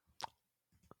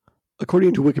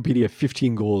 According to Wikipedia,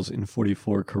 15 goals in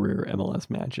 44 career MLS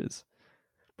matches.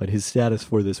 But his status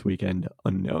for this weekend,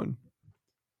 unknown.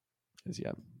 As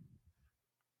yet.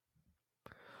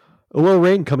 OL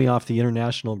Reign, coming off the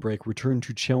international break, returned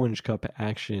to Challenge Cup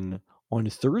action on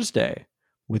Thursday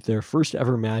with their first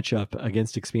ever matchup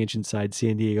against expansion side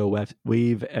San Diego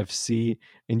Wave FC.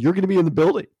 And you're going to be in the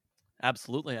building.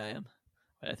 Absolutely, I am.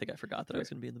 I think I forgot that I was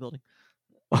going to be in the building.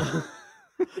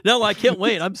 No, I can't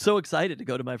wait. I'm so excited to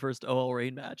go to my first OL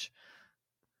Reign match.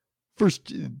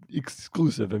 First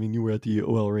exclusive. I mean, you were at the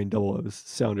OL Reign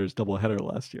Sounders doubleheader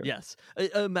last year. Yes,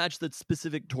 a match that's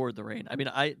specific toward the Reign. I mean,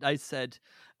 I said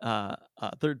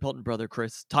third Pelton brother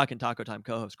Chris, Talkin' Taco Time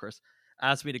co-host Chris,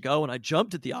 asked me to go, and I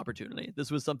jumped at the opportunity.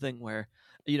 This was something where,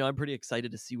 I'm pretty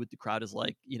excited to see what the crowd is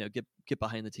like. Get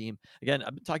behind the team. Again,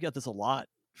 I've been talking about this a lot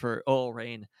for OL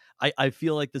Reign. I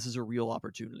feel like this is a real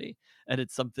opportunity, and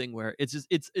it's something where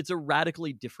it's a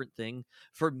radically different thing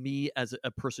for me as a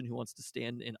person who wants to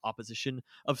stand in opposition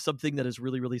of something that is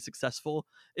really, really successful.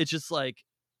 It's just like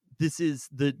this is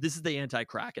the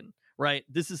anti-Kraken, right?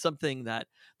 This is something that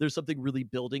there's something really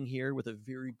building here with a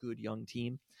very good young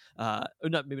team. Or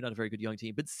maybe not a very good young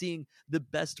team, but seeing the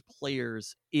best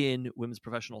players in women's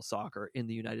professional soccer in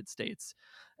the United States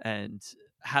and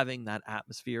having that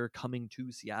atmosphere coming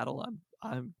to Seattle,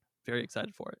 I'm very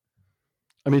excited for it.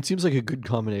 I mean, it seems like a good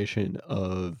combination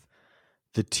of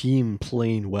the team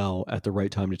playing well at the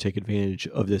right time to take advantage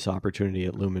of this opportunity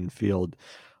at Lumen Field.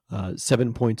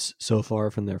 7 points so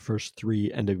far from their first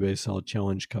 3 NWSL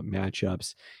Challenge Cup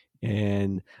matchups,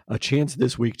 and a chance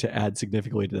this week to add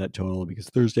significantly to that total, because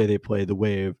Thursday they play the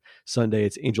Wave, Sunday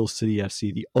it's Angel City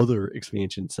FC, the other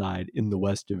expansion side in the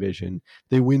West Division.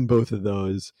 They win both of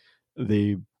those,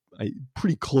 they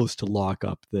pretty close to lock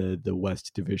up the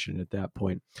West Division at that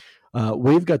point.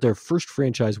 Wave got their first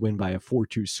franchise win by a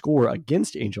 4-2 score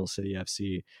against Angel City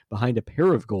FC behind a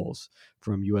pair of goals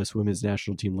from U.S. Women's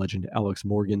National Team legend Alex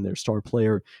Morgan, their star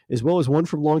player, as well as one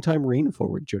from longtime Reign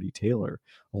forward Jody Taylor,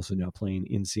 also now playing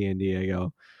in San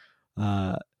Diego.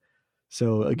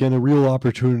 So again, a real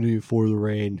opportunity for the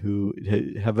Reign, who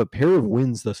have a pair of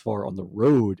wins thus far on the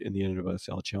road in the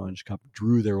NWSL Challenge Cup,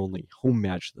 drew their only home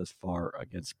match thus far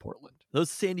against Portland. Those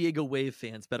San Diego Wave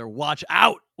fans better watch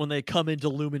out when they come into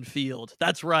Lumen Field.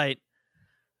 That's right.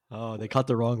 Oh, they caught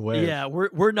the wrong way. Yeah,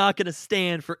 we're not going to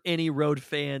stand for any road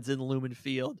fans in Lumen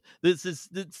Field. This is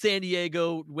the San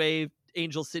Diego Wave,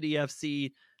 Angel City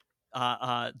FC,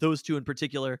 those two in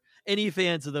particular. Any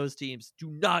fans of those teams, do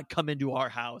not come into our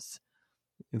house.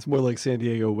 It's more like San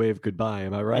Diego Wave goodbye,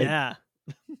 am I right? Yeah.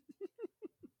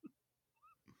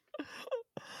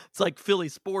 It's like Philly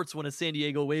sports when a San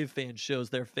Diego Wave fan shows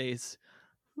their face.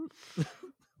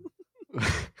 Do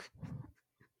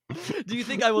you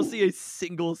think I will see a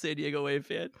single San Diego Wave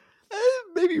fan?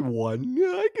 Maybe one.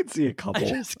 Yeah, I could see a couple.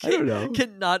 I don't know.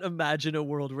 Cannot imagine a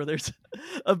world where there's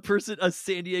a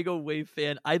San Diego Wave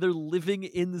fan, either living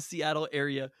in the Seattle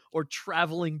area or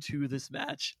traveling to this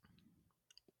match.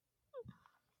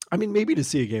 I mean, maybe to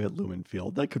see a game at Lumen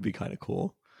Field, that could be kind of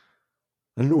cool.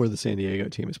 I don't know where the San Diego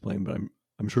team is playing, but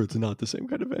I'm sure it's not the same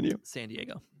kind of venue. San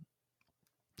Diego.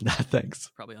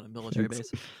 Thanks. Probably on a military base.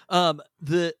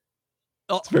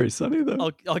 It's very sunny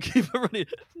though. I'll keep it running.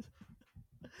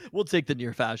 We'll take the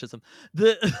near fascism.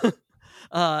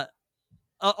 I'll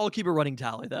keep a running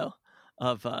tally though.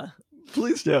 Of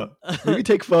please do. Maybe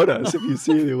take photos if you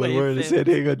see anyone wearing a San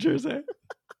Diego jersey.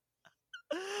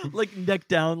 Like neck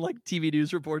down, like TV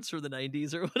news reports from the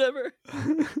 90s or whatever.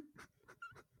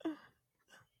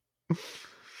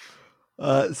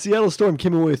 Seattle Storm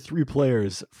came away with 3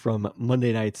 players from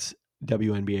Monday night's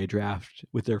WNBA draft.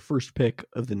 With their first pick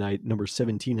of the night, number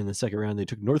 17 in the second round, they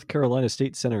took North Carolina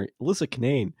State center Alyssa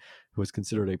Kinane, who was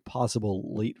considered a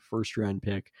possible late first-round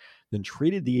pick, then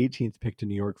traded the 18th pick to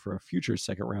New York for a future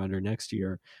second-rounder next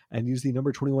year, and used the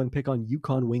number 21 pick on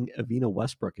UConn wing Avina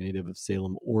Westbrook, a native of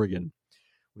Salem, Oregon.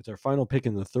 With their final pick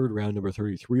in the third round, number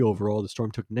 33 overall, the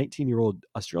Storm took 19-year-old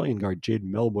Australian guard Jade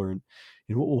Melbourne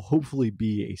in what will hopefully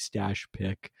be a stash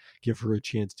pick, give her a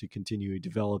chance to continue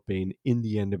developing in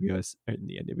the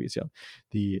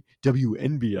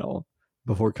WNBL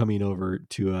before coming over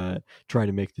to try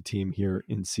to make the team here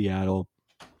in Seattle.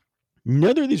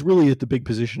 Neither of these really at the big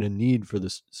position in need for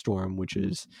the Storm, which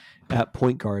is at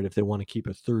point guard if they want to keep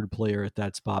a third player at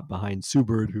that spot behind Sue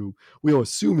Bird, who we all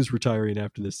assume is retiring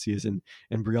after this season,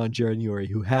 and Brianne January,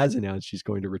 who has announced she's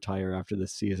going to retire after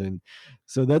this season.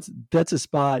 So that's a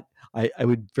spot I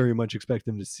would very much expect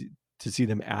them to see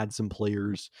them add some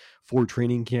players for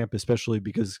training camp, especially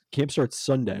because camp starts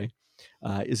Sunday.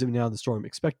 As of now, the Storm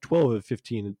expect 12 of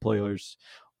 15 players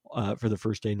for the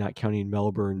first day, not counting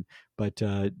Melbourne, but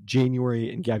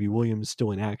January and Gabby Williams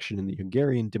still in action in the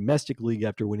Hungarian domestic league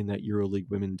after winning that EuroLeague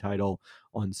women title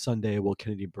on Sunday, while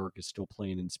Kennedy Burke is still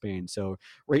playing in Spain. So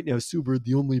right now, Sue Bird,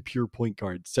 the only pure point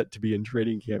guard set to be in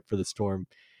training camp for the Storm.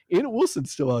 Anna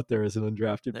Wilson's still out there as an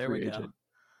undrafted free agent.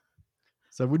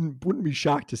 So I wouldn't be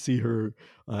shocked to see her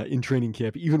in training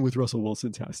camp, even with Russell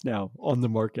Wilson's house now on the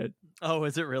market. Oh,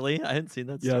 is it really? I hadn't seen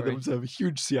that story. Yeah, there was a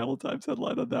huge Seattle Times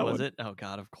headline on that one. Was it? Oh,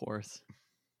 God, of course.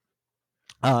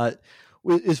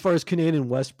 As far as Kinane and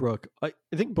Westbrook, I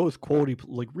think both quality,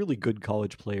 like really good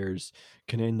college players.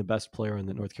 Kinane, the best player on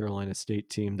the North Carolina State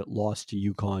team that lost to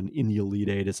UConn in the Elite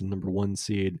Eight as the number 1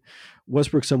 seed.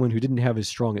 Westbrook, someone who didn't have as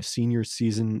strong a senior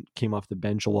season, came off the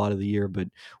bench a lot of the year, but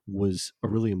was a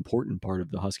really important part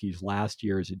of the Huskies last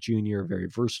year as a junior, very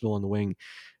versatile on the wing.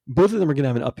 Both of them are going to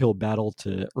have an uphill battle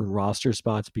to earn roster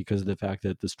spots because of the fact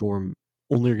that the Storm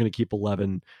only are going to keep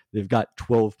 11. They've got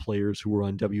 12 players who were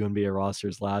on WNBA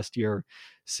rosters last year.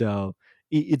 So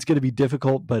it's going to be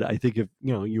difficult, but I think if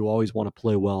you always want to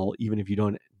play well, even if you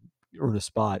don't earn a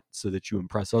spot so that you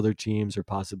impress other teams or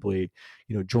possibly,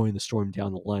 join the Storm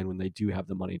down the line when they do have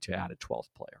the money to add a 12th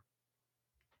player.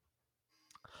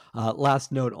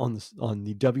 Last note on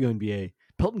the WNBA,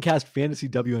 Peltoncast Fantasy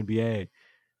WNBA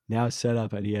now set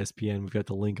up at ESPN. We've got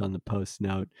the link on the post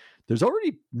note. There's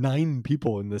already 9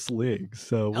 people in this league,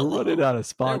 so we're running out of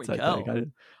spots. I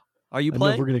think. Are you I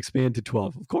playing? We're going to expand to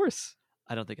 12, of course.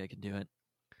 I don't think I can do it.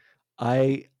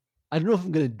 I don't know if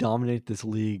I'm going to dominate this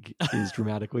league as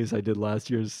dramatically as I did last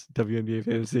year's WNBA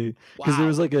fantasy, because there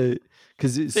was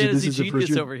this is the first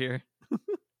year over here.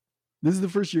 This is the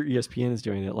first year ESPN is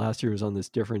doing it. Last year was on this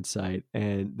different site,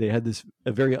 and they had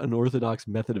a very unorthodox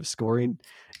method of scoring,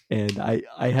 and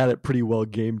I had it pretty well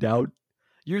gamed out.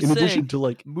 You're in addition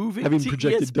to moving having to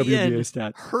projected ESPN WNBA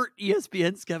stats. Hurt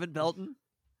ESPN's Kevin Pelton.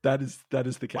 That is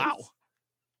the case. Wow.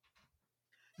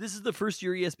 This is the first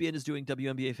year ESPN is doing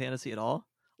WNBA fantasy at all.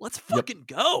 Let's fucking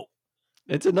go.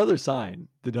 It's another sign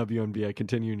the WNBA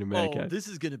continuing to make it. This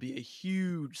is going to be a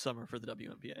huge summer for the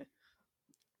WNBA.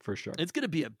 For sure. It's going to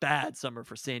be a bad summer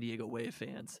for San Diego Wave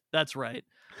fans. That's right.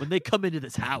 When they come into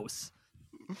this house.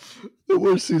 The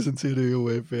worst season San Diego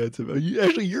Wave fans have.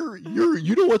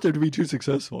 You don't want them to be too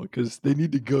successful because they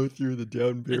need to go through the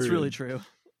down period. It's really true.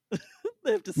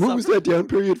 They have to What was that down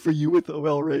period for you with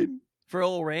OL Reign? For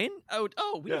OL Reign?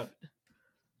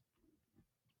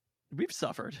 We've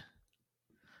suffered.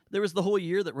 There was the whole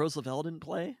year that Rose Lavelle didn't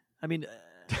play. I mean,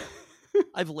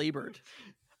 I've labored.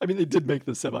 I mean, they did make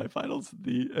the semifinals,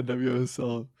 the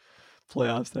NWSL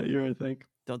playoffs that year, I think.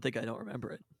 Don't remember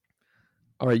it.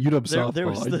 All right, UW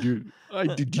softball.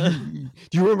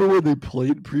 Do you remember where they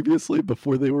played previously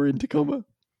before they were in Tacoma?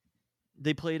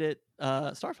 They played at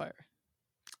Starfire.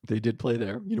 They did play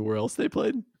there. You know where else they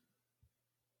played?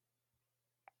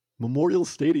 Memorial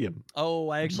Stadium. Oh,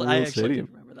 I actually did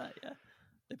remember that. Yeah,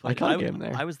 they played. Iconic game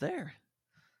there. I was there,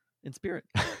 in spirit.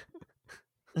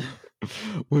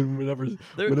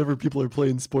 Whenever people are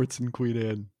playing sports in Queen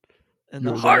Anne, in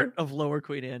the heart of Lower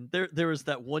Queen Anne, there was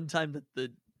that one time that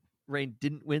the Reign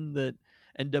didn't win the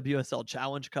NWSL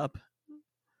Challenge Cup.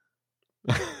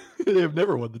 They have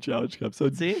never won the Challenge Cup. So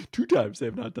 2 times they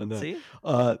have not done that. See?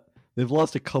 They've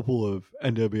lost a couple of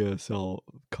NWSL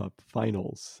Cup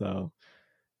finals. So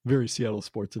very Seattle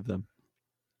sports of them.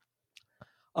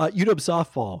 UW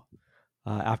softball,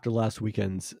 after last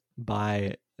weekend's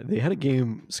bye, they had a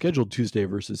game scheduled Tuesday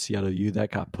versus Seattle U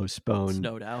that got postponed.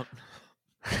 Snowed out.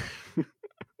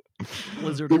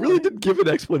 They really didn't give an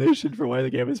explanation for why the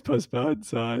game was postponed,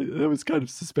 so that was kind of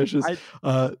suspicious.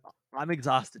 I'm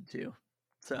exhausted too,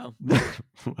 so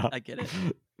I get it.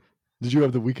 Did you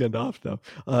have the weekend off, though?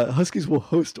 Huskies will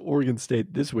host Oregon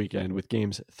State this weekend with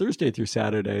games Thursday through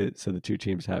Saturday, so the 2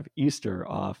 teams have Easter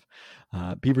off.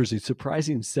 Beavers a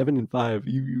surprising 7-5.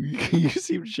 You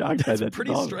seem shocked by that. That's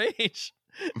pretty strange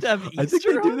to have Easter. I think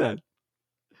they do that.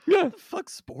 Yeah. What the fuck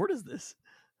sport is this?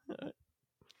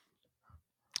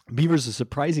 Beavers a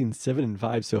surprising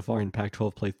 7-5 so far in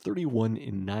Pac-12 play,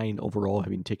 31-9 overall,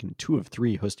 having taken 2 of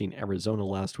 3 hosting Arizona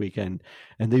last weekend,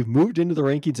 and they've moved into the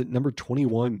rankings at number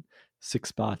 21, 6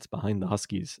 spots behind the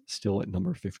Huskies, still at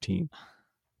number 15.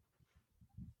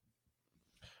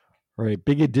 All right,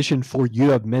 big addition for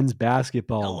UW men's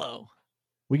basketball. Hello.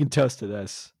 We can toast to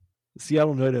this. The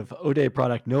Seattle native O'Day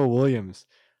product Noah Williams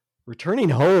returning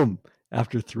home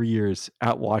after 3 years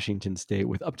at Washington State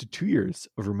with up to 2 years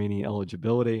of remaining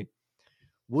eligibility.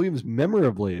 Williams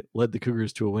memorably led the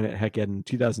Cougars to a win at Heck Ed in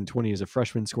 2020 as a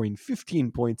freshman, scoring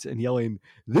 15 points and yelling,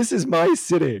 "This is my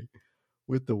city,"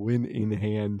 with the win in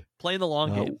hand. Playing the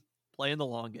long game. Playing the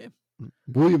long game.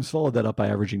 Williams followed that up by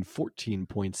averaging 14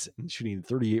 points and shooting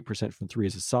 38% from 3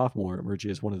 as a sophomore, emerging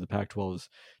as one of the Pac-12's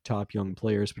top young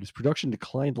players. But his production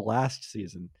declined last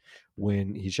season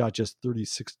when he shot just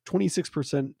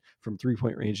 26% from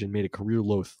 3-point range and made a career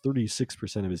low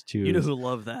 36% of his twos. You know who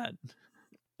loved that?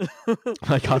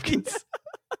 Mike Hopkins.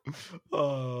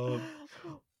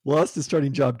 Lost his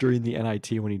starting job during the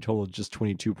NIT when he totaled just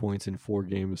 22 points in 4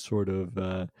 games, sort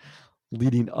of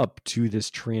leading up to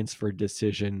this transfer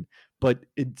decision. But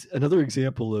it's another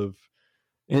example of,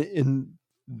 and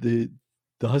the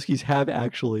Huskies have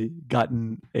actually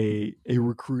gotten a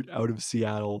recruit out of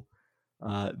Seattle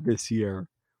this year,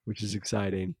 which is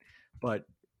exciting. But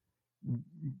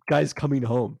guys coming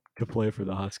home to play for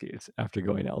the Huskies after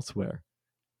going elsewhere.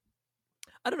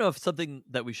 I don't know if something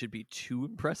that we should be too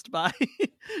impressed by,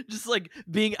 just like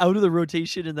being out of the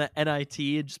rotation in the NIT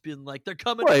and just being like, they're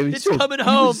coming, right, it's coming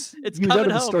home. It's coming out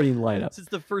of home. The starting lineup. It's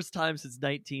the first time since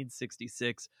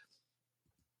 1966.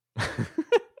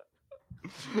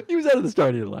 He was out of the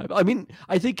starting lineup. I mean,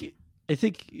 I think I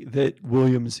think that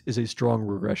Williams is a strong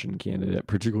regression candidate,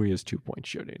 particularly his 2-point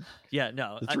shooting. Yeah,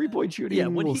 no. The 3-point shooting, yeah,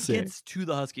 when we'll he see. gets to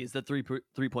the Huskies, that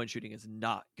 3-point shooting is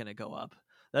not going to go up.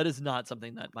 That is not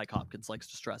something that Mike Hopkins likes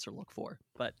to stress or look for.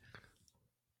 But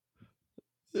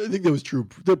I think that was true.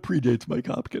 That predates Mike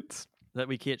Hopkins. That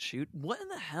we can't shoot? What in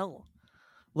the hell?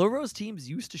 Low Rose teams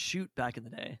used to shoot back in the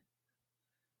day.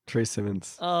 Trey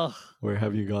Simmons. Ugh. Where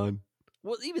have you gone?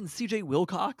 Well, even CJ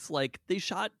Wilcox, like, they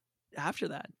shot after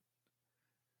that.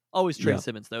 Always Trey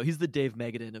Simmons, though. He's the Dave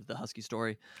Megadon of the Husky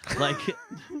story. Like,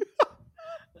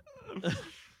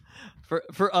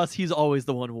 for us, he's always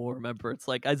the one we'll remember. It's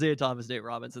like Isaiah Thomas, Nate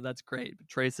Robinson. That's great. But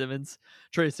Trey Simmons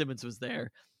was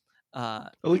there. I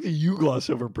like that you gloss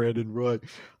over Brandon Roy.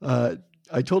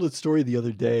 I told a story the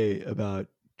other day about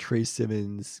Trey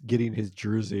Simmons getting his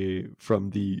jersey from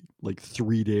the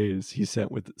 3 days he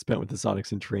spent with the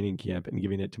Sonics in training camp and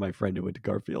giving it to my friend who went to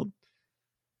Garfield.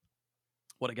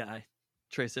 What a guy.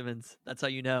 Trey Simmons. That's how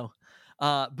you know.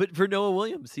 But for Noah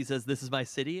Williams, he says, "This is my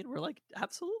city." And we're like,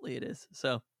 absolutely it is.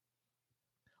 So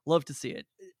love to see it.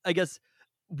 I guess,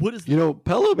 what is...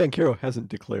 Paolo Banchero hasn't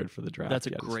declared for the draft That's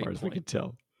a yet, great as far as point. we can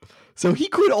tell. So he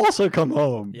could also come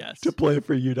home to play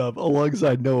for UW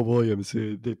alongside Noah Williams,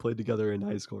 who they played together in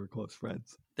high school, or close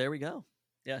friends. There we go.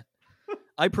 Yeah.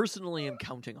 I personally am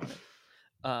counting on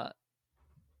it.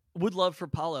 Would love for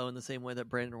Paolo, in the same way that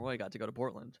Brandon Roy got to go to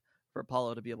Portland, for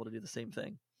Paolo to be able to do the same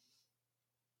thing.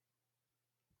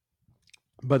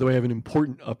 By the way, I have an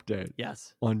important update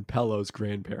on Paolo's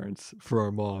grandparents for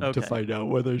our mom to find out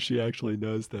whether she actually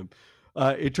knows them.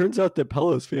 It turns out that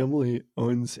Paolo's family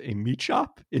owns a meat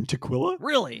shop in Tukwila.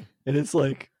 Really? And it's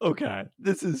like, okay,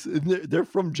 they're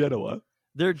from Genoa.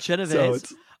 They're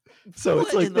Genovese. So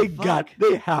it's like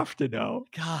they have to know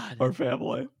our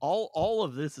family. All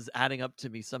of this is adding up to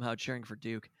me somehow cheering for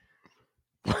Duke.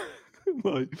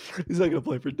 Well, he's not going to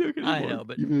play for Duke anymore. I know,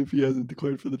 but even if he hasn't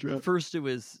declared for the draft. First it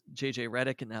was JJ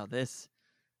Redick, and now this.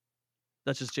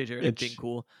 That's just JJ Redick being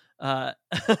cool. And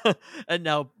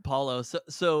now Paolo.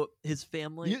 So his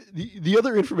family. The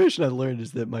other information I learned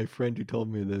is that my friend who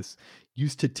told me this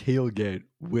used to tailgate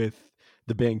with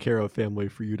the Banchero family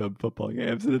for UW football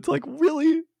games. And it's like,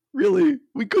 really?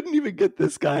 We couldn't even get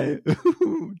this guy.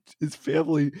 His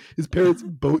family, his parents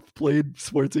both played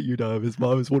sports at UW. His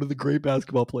mom is one of the great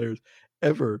basketball players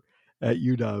ever at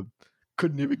UW.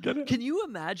 Couldn't even get it. Can you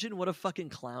imagine what a fucking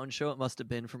clown show it must have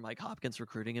been for Mike Hopkins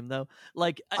recruiting him, though?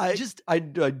 Like,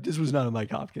 this was not a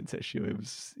Mike Hopkins issue.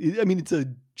 It's a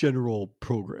general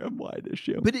program-wide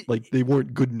issue. But they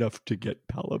weren't good enough to get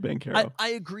Paolo Banchero.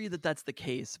 I agree that that's the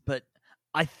case, but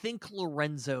I think Loro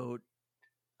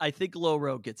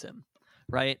gets him,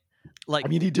 right? Like,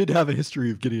 he did have a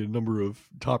history of getting a number of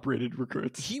top-rated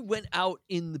recruits. He went out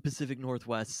in the Pacific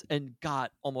Northwest and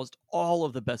got almost all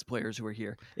of the best players who were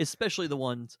here, especially the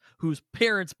ones whose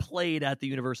parents played at the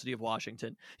University of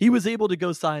Washington. He was able to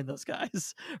go sign those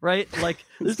guys, right? Like,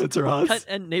 Spencer Haas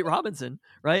and Nate Robinson,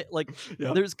 right? Like,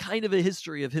 there's kind of a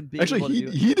history of him being able to do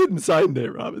it. He didn't sign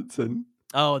Nate Robinson.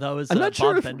 Oh, that was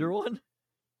Bob Bender one?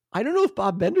 I don't know if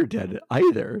Bob Bender did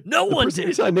either. No one did.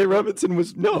 Who signed Nate Robinson it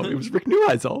was Rick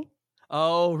Neuheisel.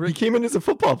 Oh, Rick. He came in as a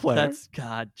football player. That's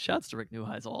God. Shouts to Rick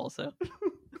Neuheisel also.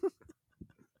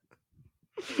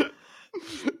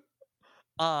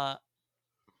 I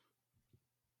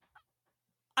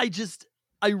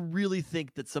really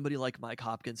think that somebody like Mike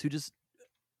Hopkins, who just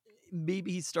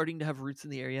maybe he's starting to have roots in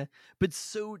the area, but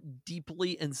so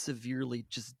deeply and severely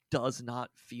just does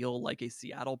not feel like a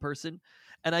Seattle person.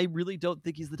 And I really don't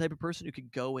think he's the type of person who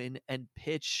could go in and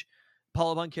pitch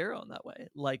Paolo Banchero in that way.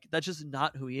 Like, that's just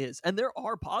not who he is. And there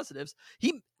are positives.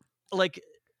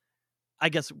 I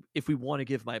guess if we want to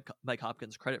give Mike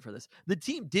Hopkins credit for this, the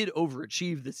team did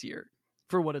overachieve this year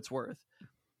for what it's worth.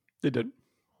 They did.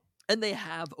 And they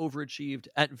have overachieved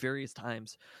at various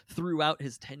times throughout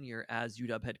his tenure as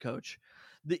UW head coach.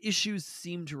 The issues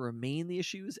seem to remain the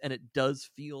issues, and it does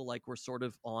feel like we're sort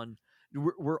of on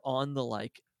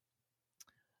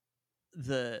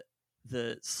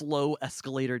the slow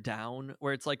escalator down,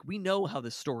 where it's like, we know how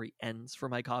the story ends for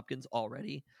Mike Hopkins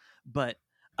already, but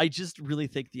I just really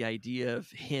think the idea of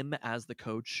him as the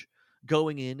coach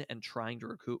going in and trying to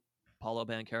recruit Paolo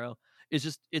Banchero is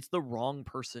just, it's the wrong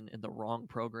person in the wrong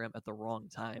program at the wrong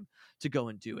time to go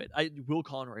and do it. Will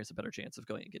Conroy has a better chance of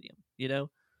going and getting him,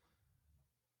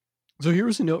 So here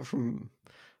was a note from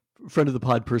friend of the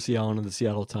pod, Percy Allen of the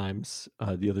Seattle Times,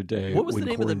 the other day. What was the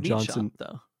name of the meat shop,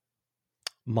 though?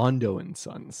 Mondo and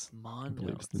Sons. Mondo, I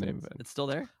believe is the name of it. It's still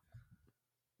there?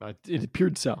 It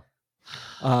appeared so.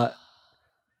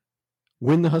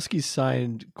 When the Huskies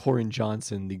signed Corin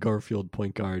Johnson, the Garfield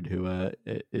point guard who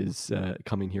is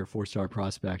coming here, 4-star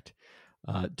prospect,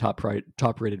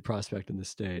 top-rated prospect in the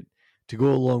state, to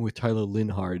go along with Tyler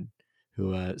Linhard,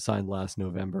 who signed last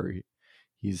November.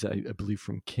 He's, I believe,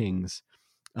 from Kings.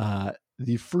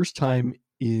 The first time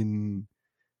in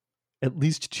at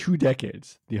least 2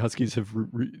 decades, the Huskies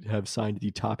have signed the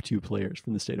top 2 players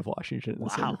from the state of Washington in the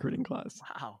same recruiting class.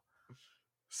 Wow.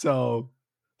 So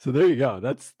there you go.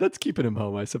 That's keeping him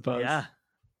home, I suppose. Yeah.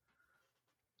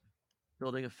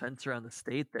 Building a fence around the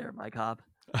state there, Mike Hobb.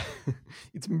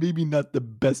 It's maybe not the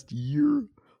best year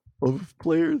of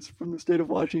players from the state of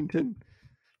Washington,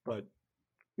 but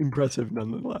impressive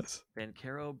nonetheless.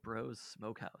 Vancaro Bros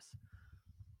Smokehouse.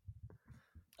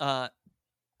 I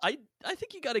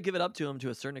think you got to give it up to him to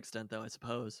a certain extent, though, I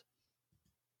suppose.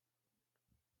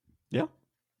 Yeah.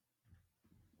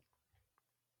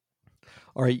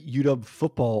 All right, UW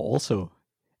football also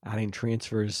adding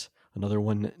transfers. Another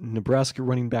one, Nebraska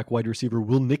running back wide receiver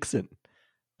Will Nixon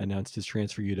announced his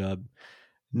transfer to UW.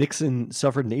 Nixon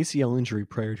suffered an ACL injury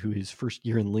prior to his first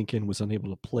year in Lincoln, was unable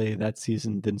to play that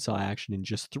season, then saw action in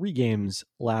just 3 games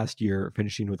last year,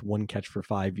 finishing with 1 catch for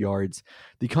 5 yards.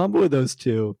 The combo of those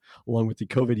two, along with the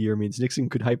COVID year, means Nixon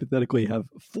could hypothetically have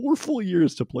 4 full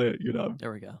years to play at UW.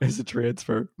 There we go. As a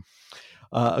transfer.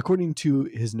 According to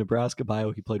his Nebraska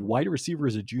bio, he played wide receiver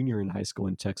as a junior in high school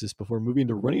in Texas before moving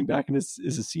to running back as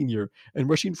a senior and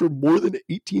rushing for more than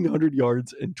 1,800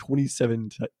 yards and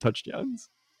 27 touchdowns.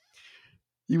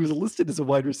 He was listed as a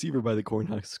wide receiver by the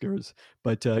Cornhuskers,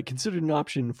 but considered an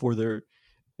option for their,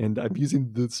 and I'm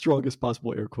using the strongest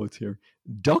possible air quotes here,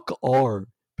 Duck R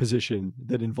position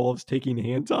that involves taking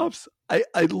hands-offs. I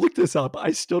looked this up.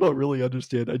 I still don't really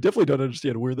understand. I definitely don't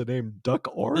understand where the name Duck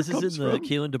R comes from. This is in the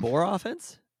Keelan DeBoer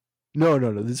offense? No.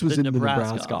 This was in the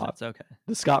Nebraska offense. Okay.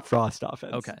 The Scott Frost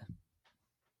offense. Okay.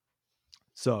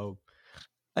 So,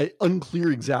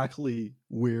 unclear exactly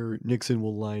where Nixon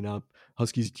will line up.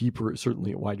 Huskies deeper,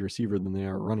 certainly at wide receiver than they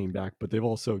are running back, but they've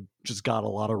also just got a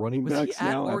lot of running backs now. Was he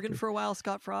at Oregon for a while,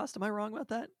 Scott Frost? Am I wrong about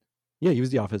that? Yeah, he was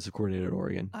the offensive coordinator at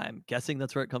Oregon. I'm guessing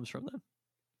that's where it comes from then.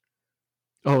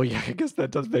 Oh yeah, I guess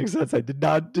that does make sense. I did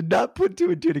not put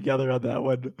 2 and 2 together on that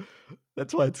one.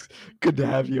 That's why it's good to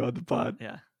have you on the pod.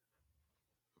 Yeah.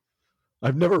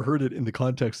 I've never heard it in the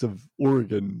context of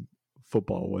Oregon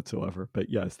football whatsoever, but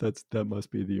yes, that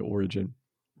must be the origin.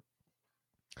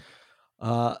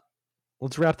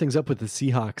 Let's wrap things up with the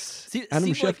Seahawks.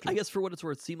 I guess for what it's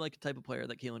worth, seemed like a type of player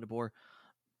that Kalen DeBoer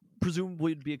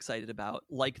presumably would be excited about,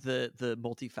 like the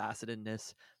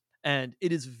multifacetedness. And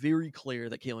it is very clear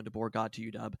that Kalen DeBoer got to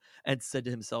UW and said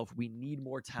to himself, we need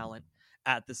more talent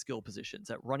at the skill positions,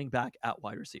 at running back, at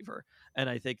wide receiver. And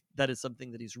I think that is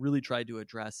something that he's really tried to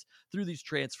address through these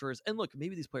transfers. And look,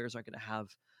 maybe these players aren't going to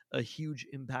have a huge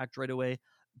impact right away,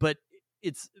 but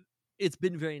it's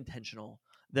been very intentional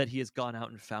that he has gone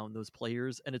out and found those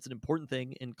players. And it's an important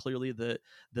thing. And clearly the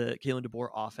Kalen DeBoer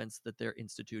offense that they're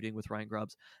instituting with Ryan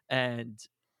Grubbs. And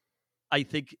I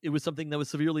think it was something that was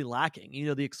severely lacking. You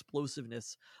know, the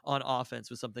explosiveness on offense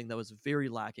was something that was very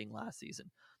lacking last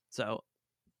season. So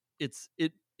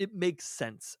it makes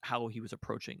sense how he was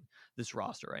approaching this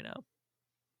roster right now.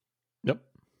 Yep.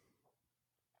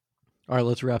 All right,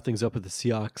 let's wrap things up with the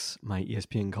Seahawks. My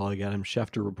ESPN colleague Adam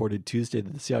Schefter reported Tuesday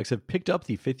that the Seahawks have picked up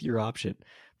the 5th-year option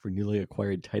for newly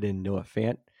acquired tight end Noah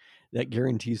Fant. That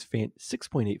guarantees Fant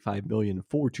 $6.85 million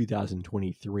for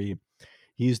 2023.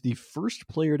 He is the first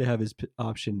player to have his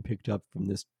option picked up from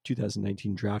this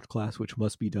 2019 draft class, which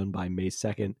must be done by May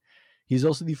 2nd. He's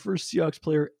also the first Seahawks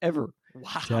player ever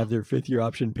to have their 5th-year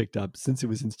option picked up since it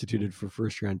was instituted for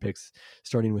first-round picks,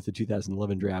 starting with the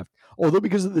 2011 draft. Although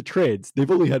because of the trades,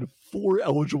 they've only had 4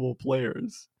 eligible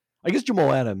players. I guess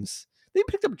Jamal Adams, they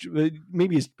picked up,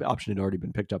 maybe his option had already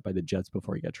been picked up by the Jets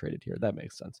before he got traded here. That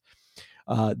makes sense.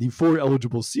 The 4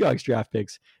 eligible Seahawks draft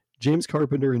picks, James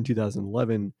Carpenter in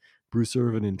 2011, Bruce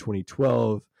Irvin in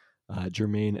 2012,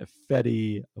 Jermaine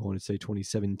Ifedi, I want to say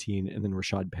 2017, and then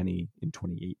Rashad Penny in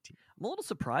 2018. I'm a little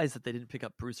surprised that they didn't pick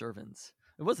up Bruce Irvin's.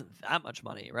 It wasn't that much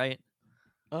money, right?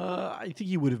 I think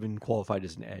he would have been qualified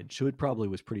as an edge, so it probably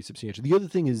was pretty substantial. The other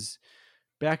thing is,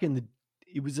 I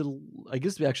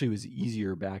guess actually it was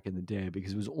easier back in the day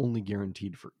because it was only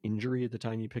guaranteed for injury at the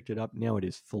time you picked it up. Now it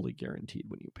is fully guaranteed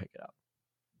when you pick it up.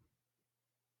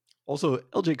 Also,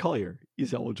 LJ Collier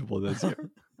is eligible this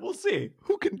year. We'll see.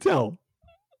 Who can tell?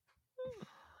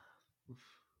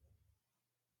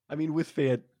 I mean, with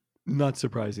Fant, not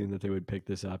surprising that they would pick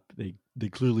this up. They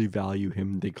clearly value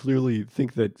him. They clearly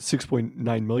think that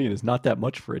 $6.9 million is not that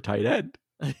much for a tight end.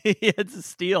 It's a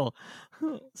steal.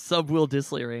 Sub Will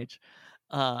Dissly range.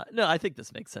 No, I think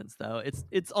this makes sense though.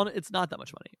 It's not that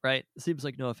much money, right? It seems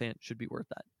like Noah Fant should be worth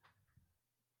that.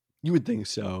 You would think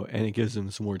so, and it gives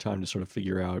them some more time to sort of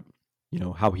figure out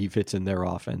how he fits in their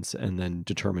offense and then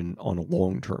determine on a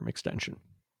long-term extension.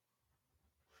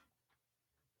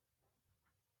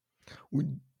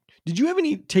 Did you have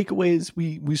any takeaways?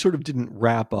 We sort of didn't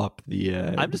wrap up the.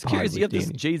 I'm just curious. You have this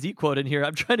Jay-Z quote in here.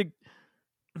 I'm trying to.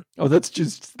 Oh, that's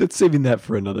saving that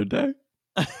for another day.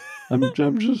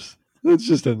 It's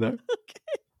just in there. Okay.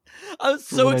 I was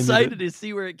so excited to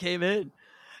see where it came in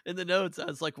the notes. I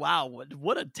was like, wow,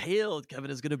 what a tale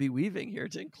Kevin is going to be weaving here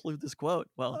to include this quote.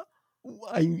 Well,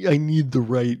 I need the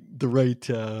right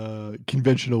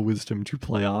conventional wisdom to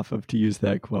play off of to use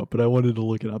that quote, but I wanted to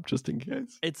look it up just in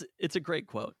case. It's a great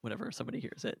quote whenever somebody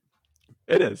hears it.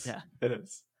 It is. Yeah. It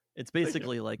is. It's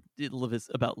basically like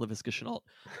about Laviska Shenault.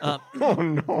 Oh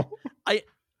no.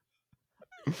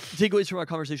 Takeaways from our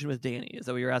conversation with Danny. Is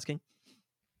that what you're asking?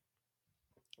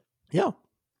 Yeah.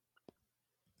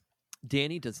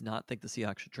 Danny does not think the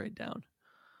Seahawks should trade down.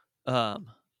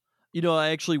 I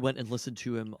actually went and listened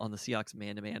to him on the Seahawks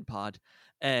man-to-man pod,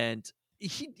 and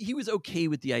he was okay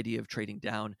with the idea of trading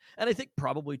down. And I think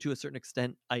probably to a certain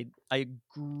extent, I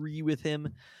agree with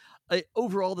him.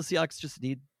 Overall, the Seahawks just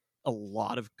need a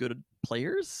lot of good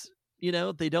players.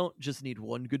 They don't just need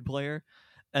one good player,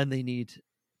 and they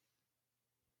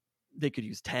could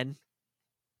use 10.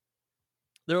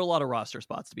 There are a lot of roster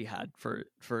spots to be had for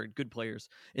good players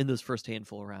in those first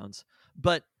handful of rounds.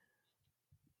 But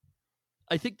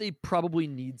I think they probably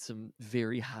need some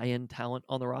very high-end talent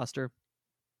on the roster.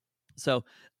 So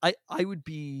I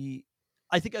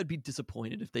think I'd be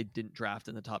disappointed if they didn't draft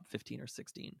in the top 15 or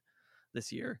 16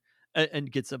 this year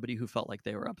and get somebody who felt like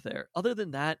they were up there. Other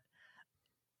than that,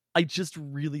 I just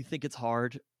really think it's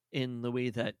hard in the way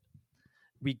that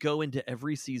we go into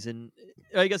every season.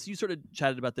 I guess you sort of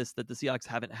chatted about this, that the Seahawks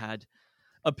haven't had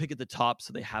a pick at the top,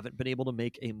 so they haven't been able to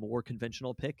make a more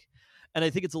conventional pick. And I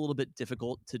think it's a little bit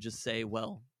difficult to just say,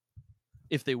 well,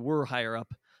 if they were higher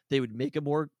up, they would make a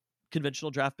more conventional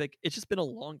draft pick. It's just been a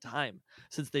long time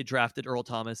since they drafted Earl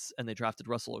Thomas and they drafted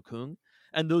Russell Okung.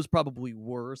 And those probably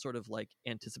were sort of like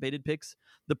anticipated picks.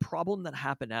 The problem that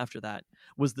happened after that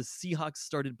was the Seahawks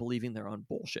started believing their own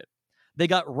bullshit. They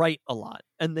got right a lot,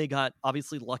 and they got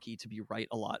obviously lucky to be right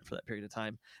a lot for that period of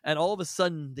time. And all of a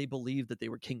sudden, they believed that they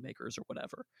were kingmakers or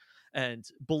whatever. And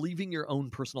believing your own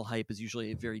personal hype is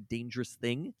usually a very dangerous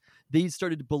thing. They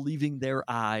started believing their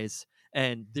eyes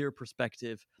and their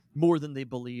perspective more than they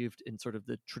believed in sort of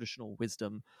the traditional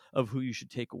wisdom of who you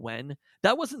should take when.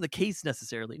 That wasn't the case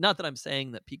necessarily. Not that I'm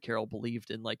saying that Pete Carroll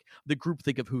believed in like the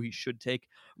groupthink of who he should take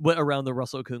around the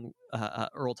Russell Okung,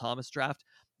 Earl Thomas draft.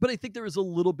 But I think there was a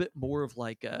little bit more of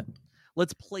like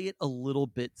let's play it a little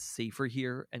bit safer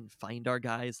here and find our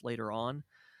guys later on.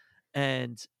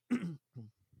 And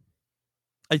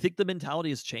I think the mentality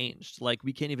has changed. Like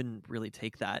we can't even really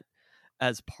take that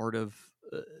as part of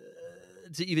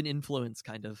to even influence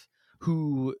kind of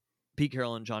who Pete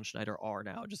Carroll and John Schneider are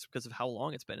now, just because of how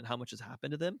long it's been and how much has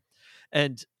happened to them.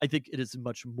 And I think it is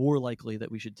much more likely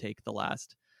that we should take the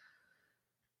last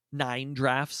 9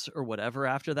 drafts or whatever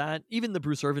after that. Even the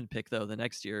Bruce Irvin pick, though, the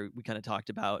next year we kind of talked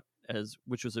about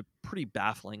which was a pretty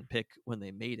baffling pick when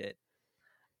they made it.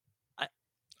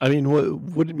 I mean,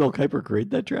 what did Mel Kiper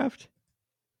grade that draft?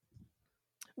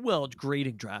 Well,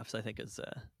 grading drafts, I think, is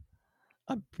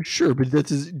I'm sure, but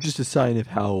that's just a sign of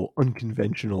how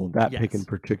unconventional that pick in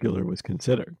particular was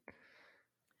considered.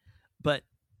 But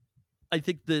I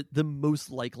think the most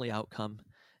likely outcome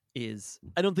is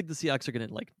I don't think the Seahawks are going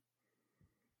to like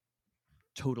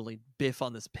totally biff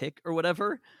on this pick or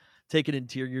whatever. Take an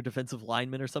interior defensive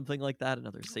lineman or something like that,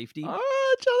 another safety.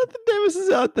 Jonathan Davis is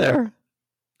out there.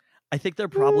 I think they're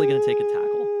probably going to take a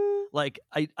tackle. Like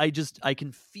I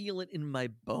can feel it in my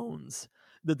bones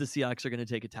that the Seahawks are going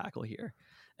to take a tackle here.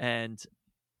 And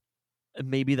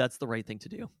maybe that's the right thing to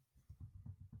do.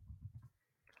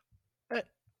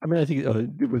 I mean, I think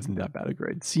it wasn't that bad a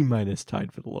grade. C-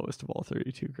 tied for the lowest of all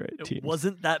 32 grade teams. It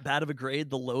wasn't that bad of a grade,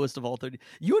 the lowest of all 30.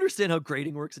 You understand how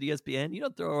grading works at ESPN? You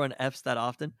don't throw on Fs that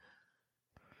often.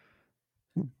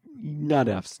 Not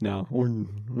Fs now.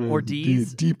 Or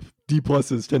Ds? D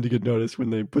pluses tend to get noticed when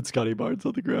they put Scotty Barnes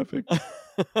on the graphic.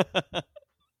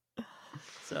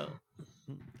 So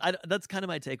that's kind of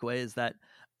my takeaway, is that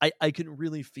I can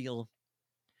really feel.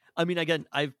 I mean, again,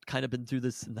 I've kind of been through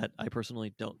this, and that I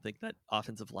personally don't think that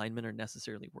offensive linemen are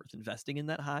necessarily worth investing in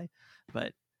that high,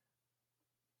 but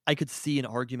I could see an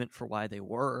argument for why they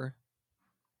were.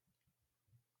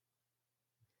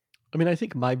 I mean, I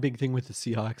think my big thing with the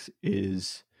Seahawks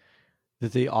is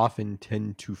that they often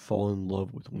tend to fall in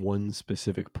love with one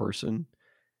specific person,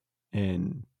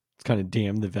 and it's kind of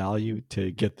damn the value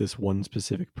to get this one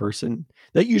specific person.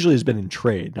 That usually has been in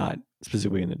trade, not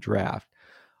specifically in the draft.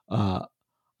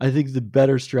 I think the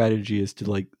better strategy is to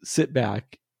like sit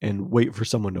back and wait for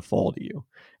someone to fall to you.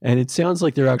 And it sounds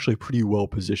like they're actually pretty well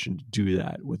positioned to do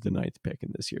that with the 9th pick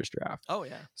in this year's draft. Oh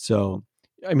yeah. So,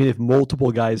 I mean, if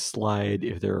multiple guys slide,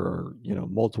 if there are,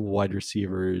 multiple wide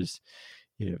receivers,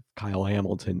 if Kyle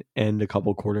Hamilton and a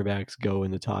couple quarterbacks go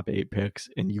in the top 8 picks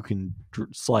and you can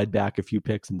slide back a few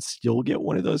picks and still get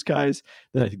one of those guys,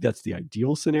 then I think that's the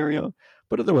ideal scenario.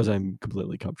 But otherwise, I'm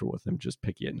completely comfortable with them just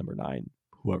picking at number 9,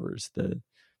 whoever's the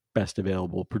best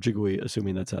available, particularly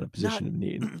assuming that's at a position of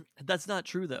need. That's not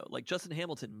true, though. Like, Justin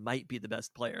Hamilton might be the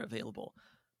best player available.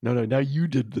 No, now you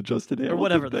did the Justin Hamilton or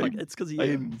whatever thing. The fuck. It's because I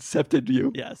incepted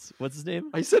you. Yes. What's his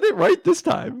name? I said it right this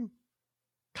time.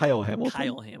 Kyle Hamilton.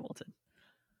 Kyle Hamilton.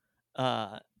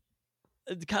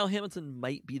 Kyle Hamilton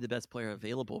might be the best player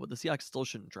available, but the Seahawks still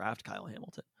shouldn't draft Kyle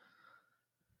Hamilton.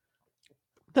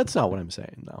 That's not what I'm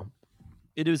saying, though.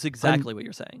 It is exactly what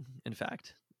you're saying, in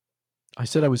fact. I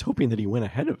said I was hoping that he went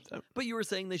ahead of them. But you were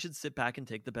saying they should sit back and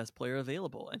take the best player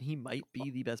available, and he might be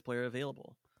the best player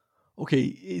available.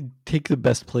 Okay, take the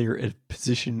best player at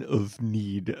position of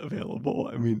need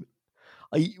available. I mean,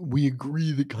 we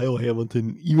agree that Kyle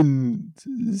Hamilton, even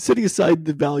setting aside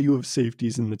the value of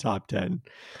safeties in the top 10,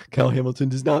 Kyle Hamilton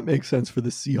does not make sense for the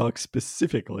Seahawks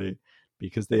specifically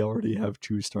because they already have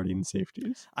 2 starting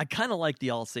safeties. I kind of like the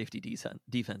all-safety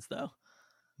defense, though.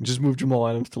 Just move Jamal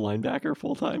Adams to linebacker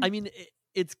full-time? I mean,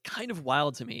 it's kind of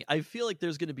wild to me. I feel like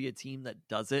there's going to be a team that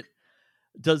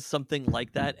does something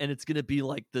like that, and it's going to be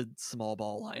like the small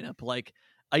ball lineup. Like,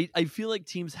 I feel like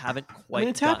teams haven't quite.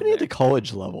 It's happening at the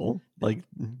college level. Like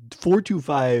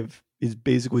 4-2-5 is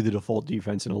basically the default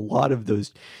defense, and a lot of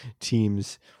those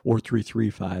teams, or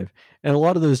 3-3-5, and a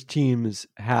lot of those teams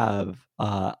have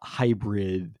a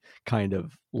hybrid kind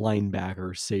of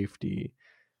linebacker safety.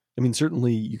 I mean,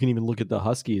 certainly you can even look at the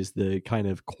Huskies, the kind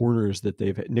of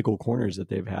nickel corners that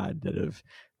they've had that have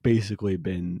basically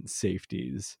been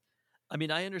safeties. I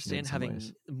mean, I understand having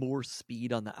more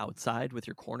speed on the outside with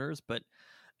your corners, but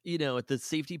at the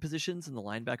safety positions and the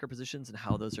linebacker positions and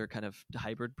how those are kind of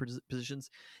hybrid positions,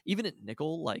 even at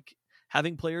nickel, like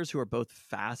having players who are both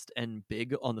fast and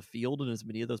big on the field and as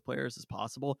many of those players as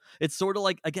possible. It's sort of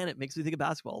like, again, it makes me think of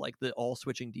basketball, like the all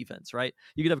switching defense, right?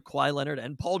 You could have Kawhi Leonard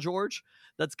and Paul George.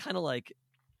 That's kind of like,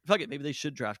 fuck it, maybe they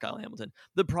should draft Kyle Hamilton.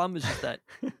 The problem is just that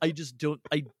I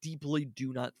deeply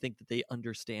do not think that they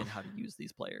understand how to use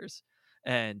these players.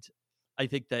 And I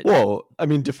think that... Well, I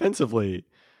mean, defensively,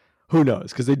 who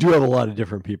knows? Because they do have a lot of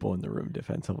different people in the room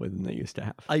defensively than they used to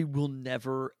have. I will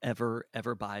never, ever,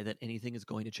 ever buy that anything is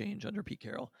going to change under Pete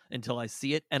Carroll until I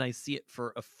see it, and I see it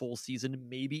for a full season,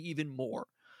 maybe even more,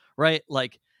 right?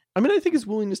 Like, I mean, I think his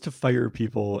willingness to fire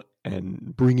people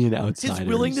and bring in outsiders. His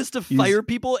willingness to fire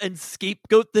people and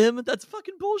scapegoat them, that's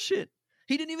fucking bullshit.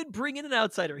 He didn't even bring in an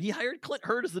outsider. He hired Clint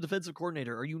Hurd as the defensive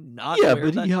coordinator. Are you not aware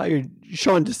of that? He hired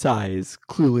Sean Desai is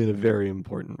clearly in a very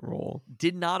important role.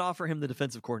 Did not offer him the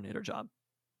defensive coordinator job.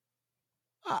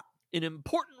 An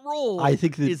important role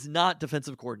is not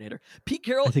defensive coordinator. Pete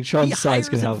Carroll, I think Sean Desai is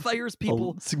going to have fires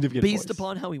people significant based voice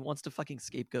upon how he wants to fucking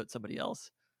scapegoat somebody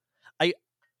else.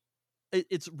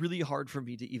 It's really hard for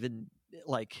me to even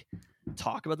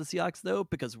talk about the Seahawks, though,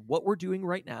 because what we're doing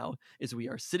right now is we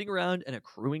are sitting around and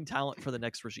accruing talent for the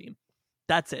next regime.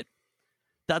 That's it.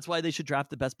 That's why they should draft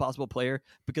the best possible player,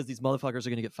 because these motherfuckers are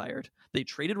going to get fired. They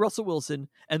traded Russell Wilson,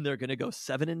 and they're going to go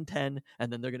 7-10,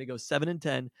 and then they're going to go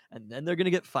 7-10, and then they're going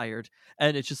to get fired.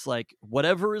 And it's just like,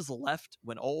 whatever is left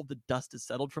when all the dust is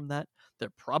settled from that,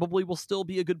 there probably will still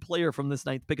be a good player from this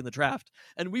 9th pick in the draft,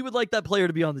 and we would like that player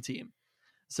to be on the team.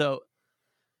 So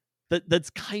that's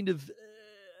kind of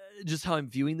just how I'm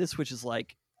viewing this, which is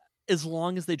like, as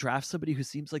long as they draft somebody who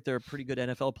seems like they're a pretty good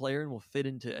NFL player and will fit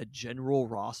into a general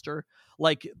roster,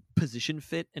 like position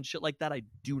fit and shit like that, I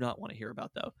do not want to hear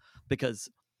about, though, because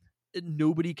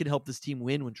nobody can help this team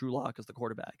win when Drew Lock is the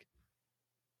quarterback.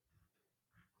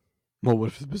 Well, what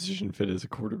if the position fit is a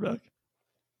quarterback?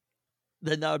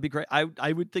 Then that would be great.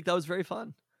 I would think that was very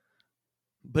fun.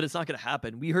 But it's not going to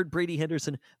happen. We heard Brady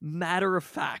Henderson, matter of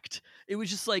fact. It was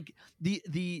just like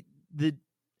the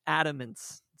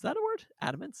adamance. Is that a word?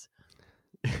 Adamance?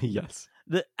 Yes.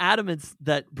 The adamance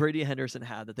that Brady Henderson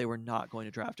had that they were not going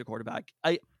to draft a quarterback.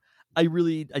 I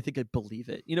think I believe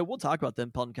it. We'll talk about them.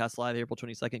 Peltoncast Live, April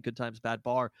 22nd, Good Times, Bad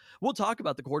Bar. We'll talk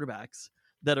about the quarterbacks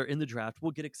that are in the draft.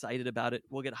 We'll get excited about it.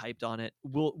 We'll get hyped on it.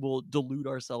 We'll delude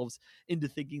ourselves into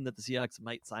thinking that the Seahawks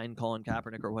might sign Colin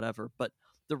Kaepernick or whatever. But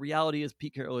the reality is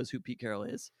Pete Carroll is who Pete Carroll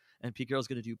is, and Pete Carroll's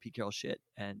going to do Pete Carroll shit,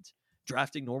 and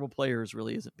drafting normal players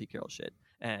really isn't Pete Carroll shit.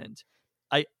 And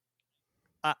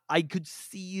I could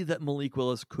see that Malik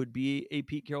Willis could be a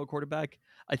Pete Carroll quarterback.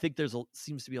 I think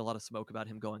seems to be a lot of smoke about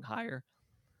him going higher.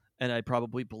 and I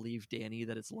probably believe Danny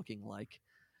that it's looking like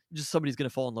just somebody's going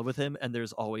to fall in love with him, and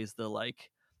there's always the like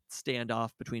standoff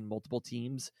between multiple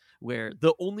teams where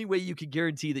the only way you can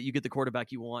guarantee that you get the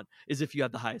quarterback you want is if you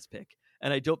have the highest pick.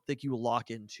 And I don't think you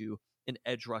lock into an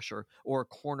edge rusher or a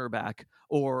cornerback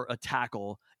or a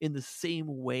tackle in the same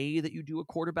way that you do a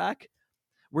quarterback.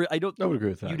 Where I would agree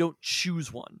with that. You don't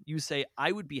choose one. You say,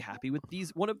 I would be happy with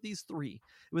one of these three.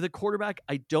 With a quarterback,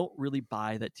 I don't really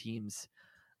buy that teams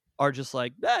are just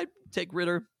like, take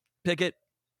Ritter, Pickett,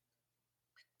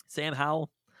 Sam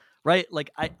Howell, right? Like,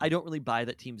 I don't really buy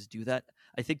that teams do that.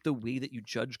 I think the way that you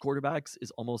judge quarterbacks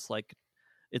is almost like,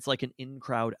 it's like an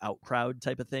in-crowd, out-crowd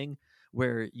type of thing,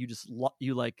 where you just,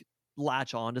 you like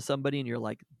latch on to somebody and you're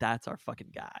like, that's our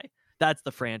fucking guy. That's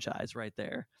the franchise right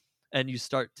there. And you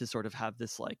start to sort of have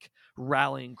this like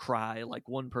rallying cry. Like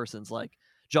one person's like,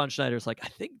 John Schneider's like, I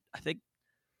think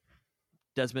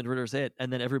Desmond Ritter's it.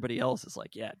 And then everybody else is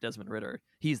like, yeah, Desmond Ritter,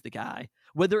 he's the guy.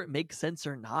 Whether it makes sense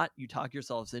or not, you talk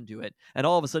yourselves into it. And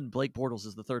all of a sudden, Blake Bortles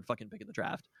is the third fucking pick in the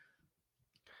draft.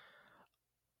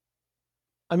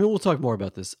 I mean, we'll talk more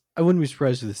about this. I wouldn't be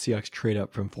surprised if the Seahawks trade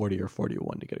up from 40 or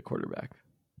 41 to get a quarterback.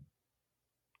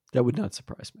 That would not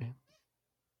surprise me.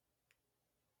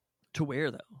 To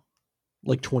where, though?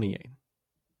 Like 28.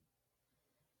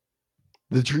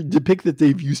 The pick that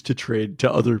they've used to trade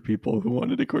to other people who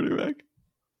wanted a quarterback.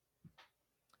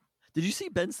 Did you see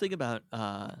Ben's thing about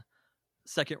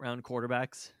second-round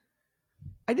quarterbacks?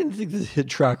 I didn't think the hit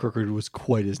track record was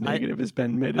quite as negative as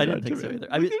Ben made it. I didn't think so either.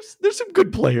 I mean, there's some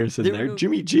good players in there.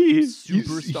 Jimmy G, he's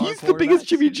the biggest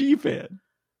Jimmy G fan.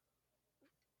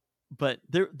 But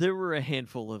there were a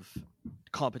handful of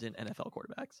competent NFL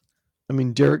quarterbacks. I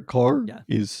mean, Derek Carr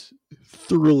is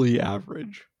thoroughly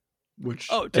average, which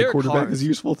at quarterback is a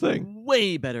useful thing.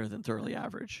 Way better than thoroughly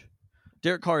average.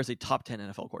 Derek Carr is a top 10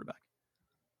 NFL quarterback.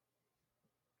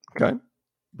 Okay.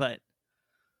 But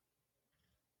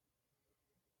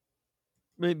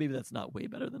maybe that's not way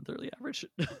better than thoroughly average.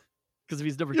 Because if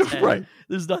he's number 10, right.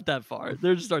 There's not that far.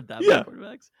 There just aren't that many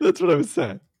quarterbacks. That's what I was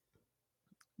saying.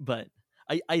 But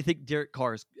I think Derek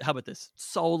Carr is, how about this,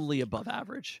 solidly above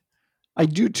average. I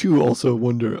do too also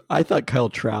wonder, I thought Kyle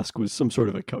Trask was some sort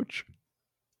of a coach.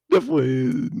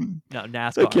 Definitely. No,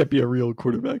 NASCAR. That can't be a real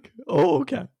quarterback. Oh,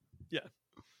 okay. Yeah.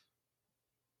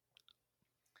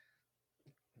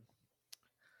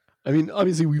 I mean,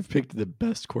 obviously we've picked the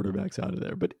best quarterbacks out of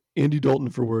there, but Andy Dalton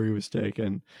for where he was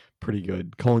taken, pretty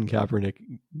good. Colin Kaepernick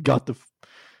got the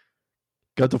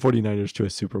 49ers to a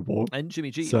Super Bowl. And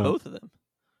Jimmy G, both of them.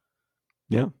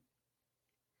 Yeah.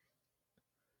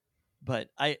 But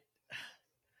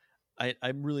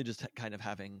I'm really just kind of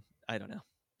having, I don't know.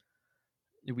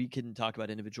 We can talk about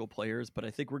individual players, but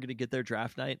I think we're going to get their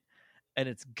draft night and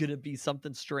it's going to be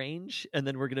something strange. And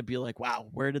then we're going to be like, wow,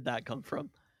 where did that come from?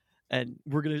 And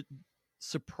we're going to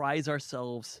surprise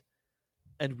ourselves,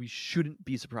 and we shouldn't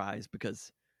be surprised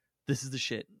because this is the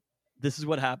shit. This is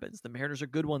what happens. The Mariners are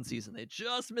good one season. They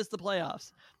just missed the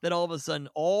playoffs. Then all of a sudden,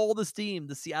 all the steam,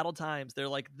 the Seattle Times, they're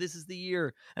like, this is the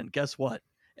year. And guess what?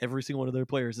 Every single one of their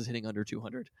players is hitting under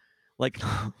 200. Like,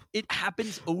 it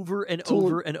happens over and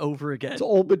over again. It's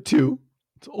all but two.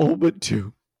 All but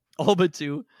two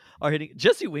are hitting.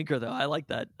 Jesse Winker, though. I like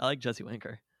that. I like Jesse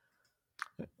Winker.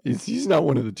 He's not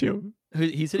one of the two.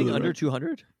 He's hitting under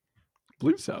 200? I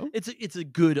believe so. It's a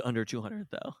good under 200,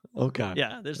 though. Okay.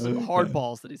 Yeah, there's some hard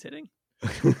balls that he's hitting.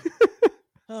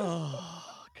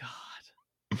 Oh,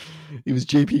 God. He was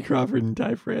J.P. Crawford and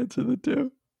Ty France in the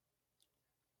two.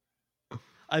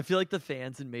 I feel like the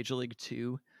fans in Major League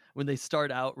 2, when they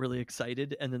start out really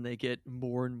excited and then they get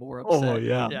more and more upset. Oh,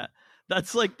 yeah. Yeah.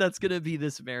 That's going to be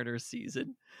this Mariners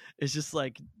season. It's just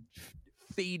like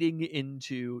fading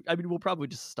into, I mean, we'll probably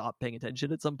just stop paying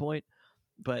attention at some point,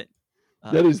 but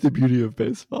that is the beauty of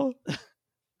baseball.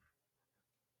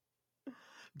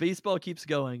 Baseball keeps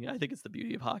going. I think it's the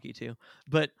beauty of hockey too,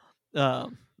 but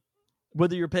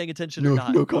whether you're paying attention or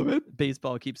not, no comment.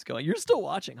 Baseball keeps going. You're still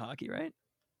watching hockey, right?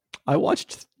 I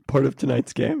watched part of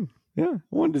tonight's game. Yeah, I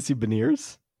wanted to see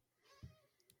Beniers.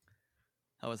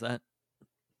 How was that?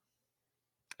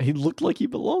 He looked like he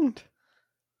belonged.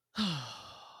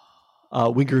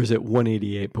 Winker is at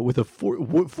 188, but with a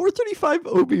 435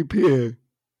 OBP.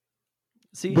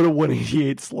 See, but a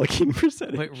 188 slugging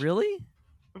percentage. Wait, really?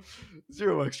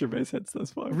 0 extra base hits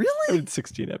thus far. Really? I mean,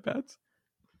 16 at bats.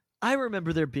 I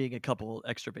remember there being a couple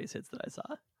extra base hits that I saw.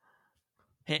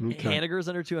 Haniger's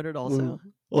under 200 also.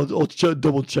 I'll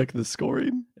double check the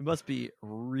scoring. It must be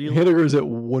really. Haniger's at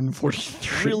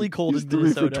 143. Really cold in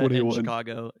Minnesota and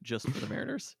Chicago just for the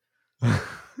Mariners.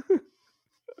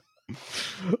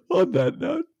 On that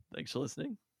note, thanks for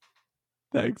listening.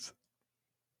 Thanks.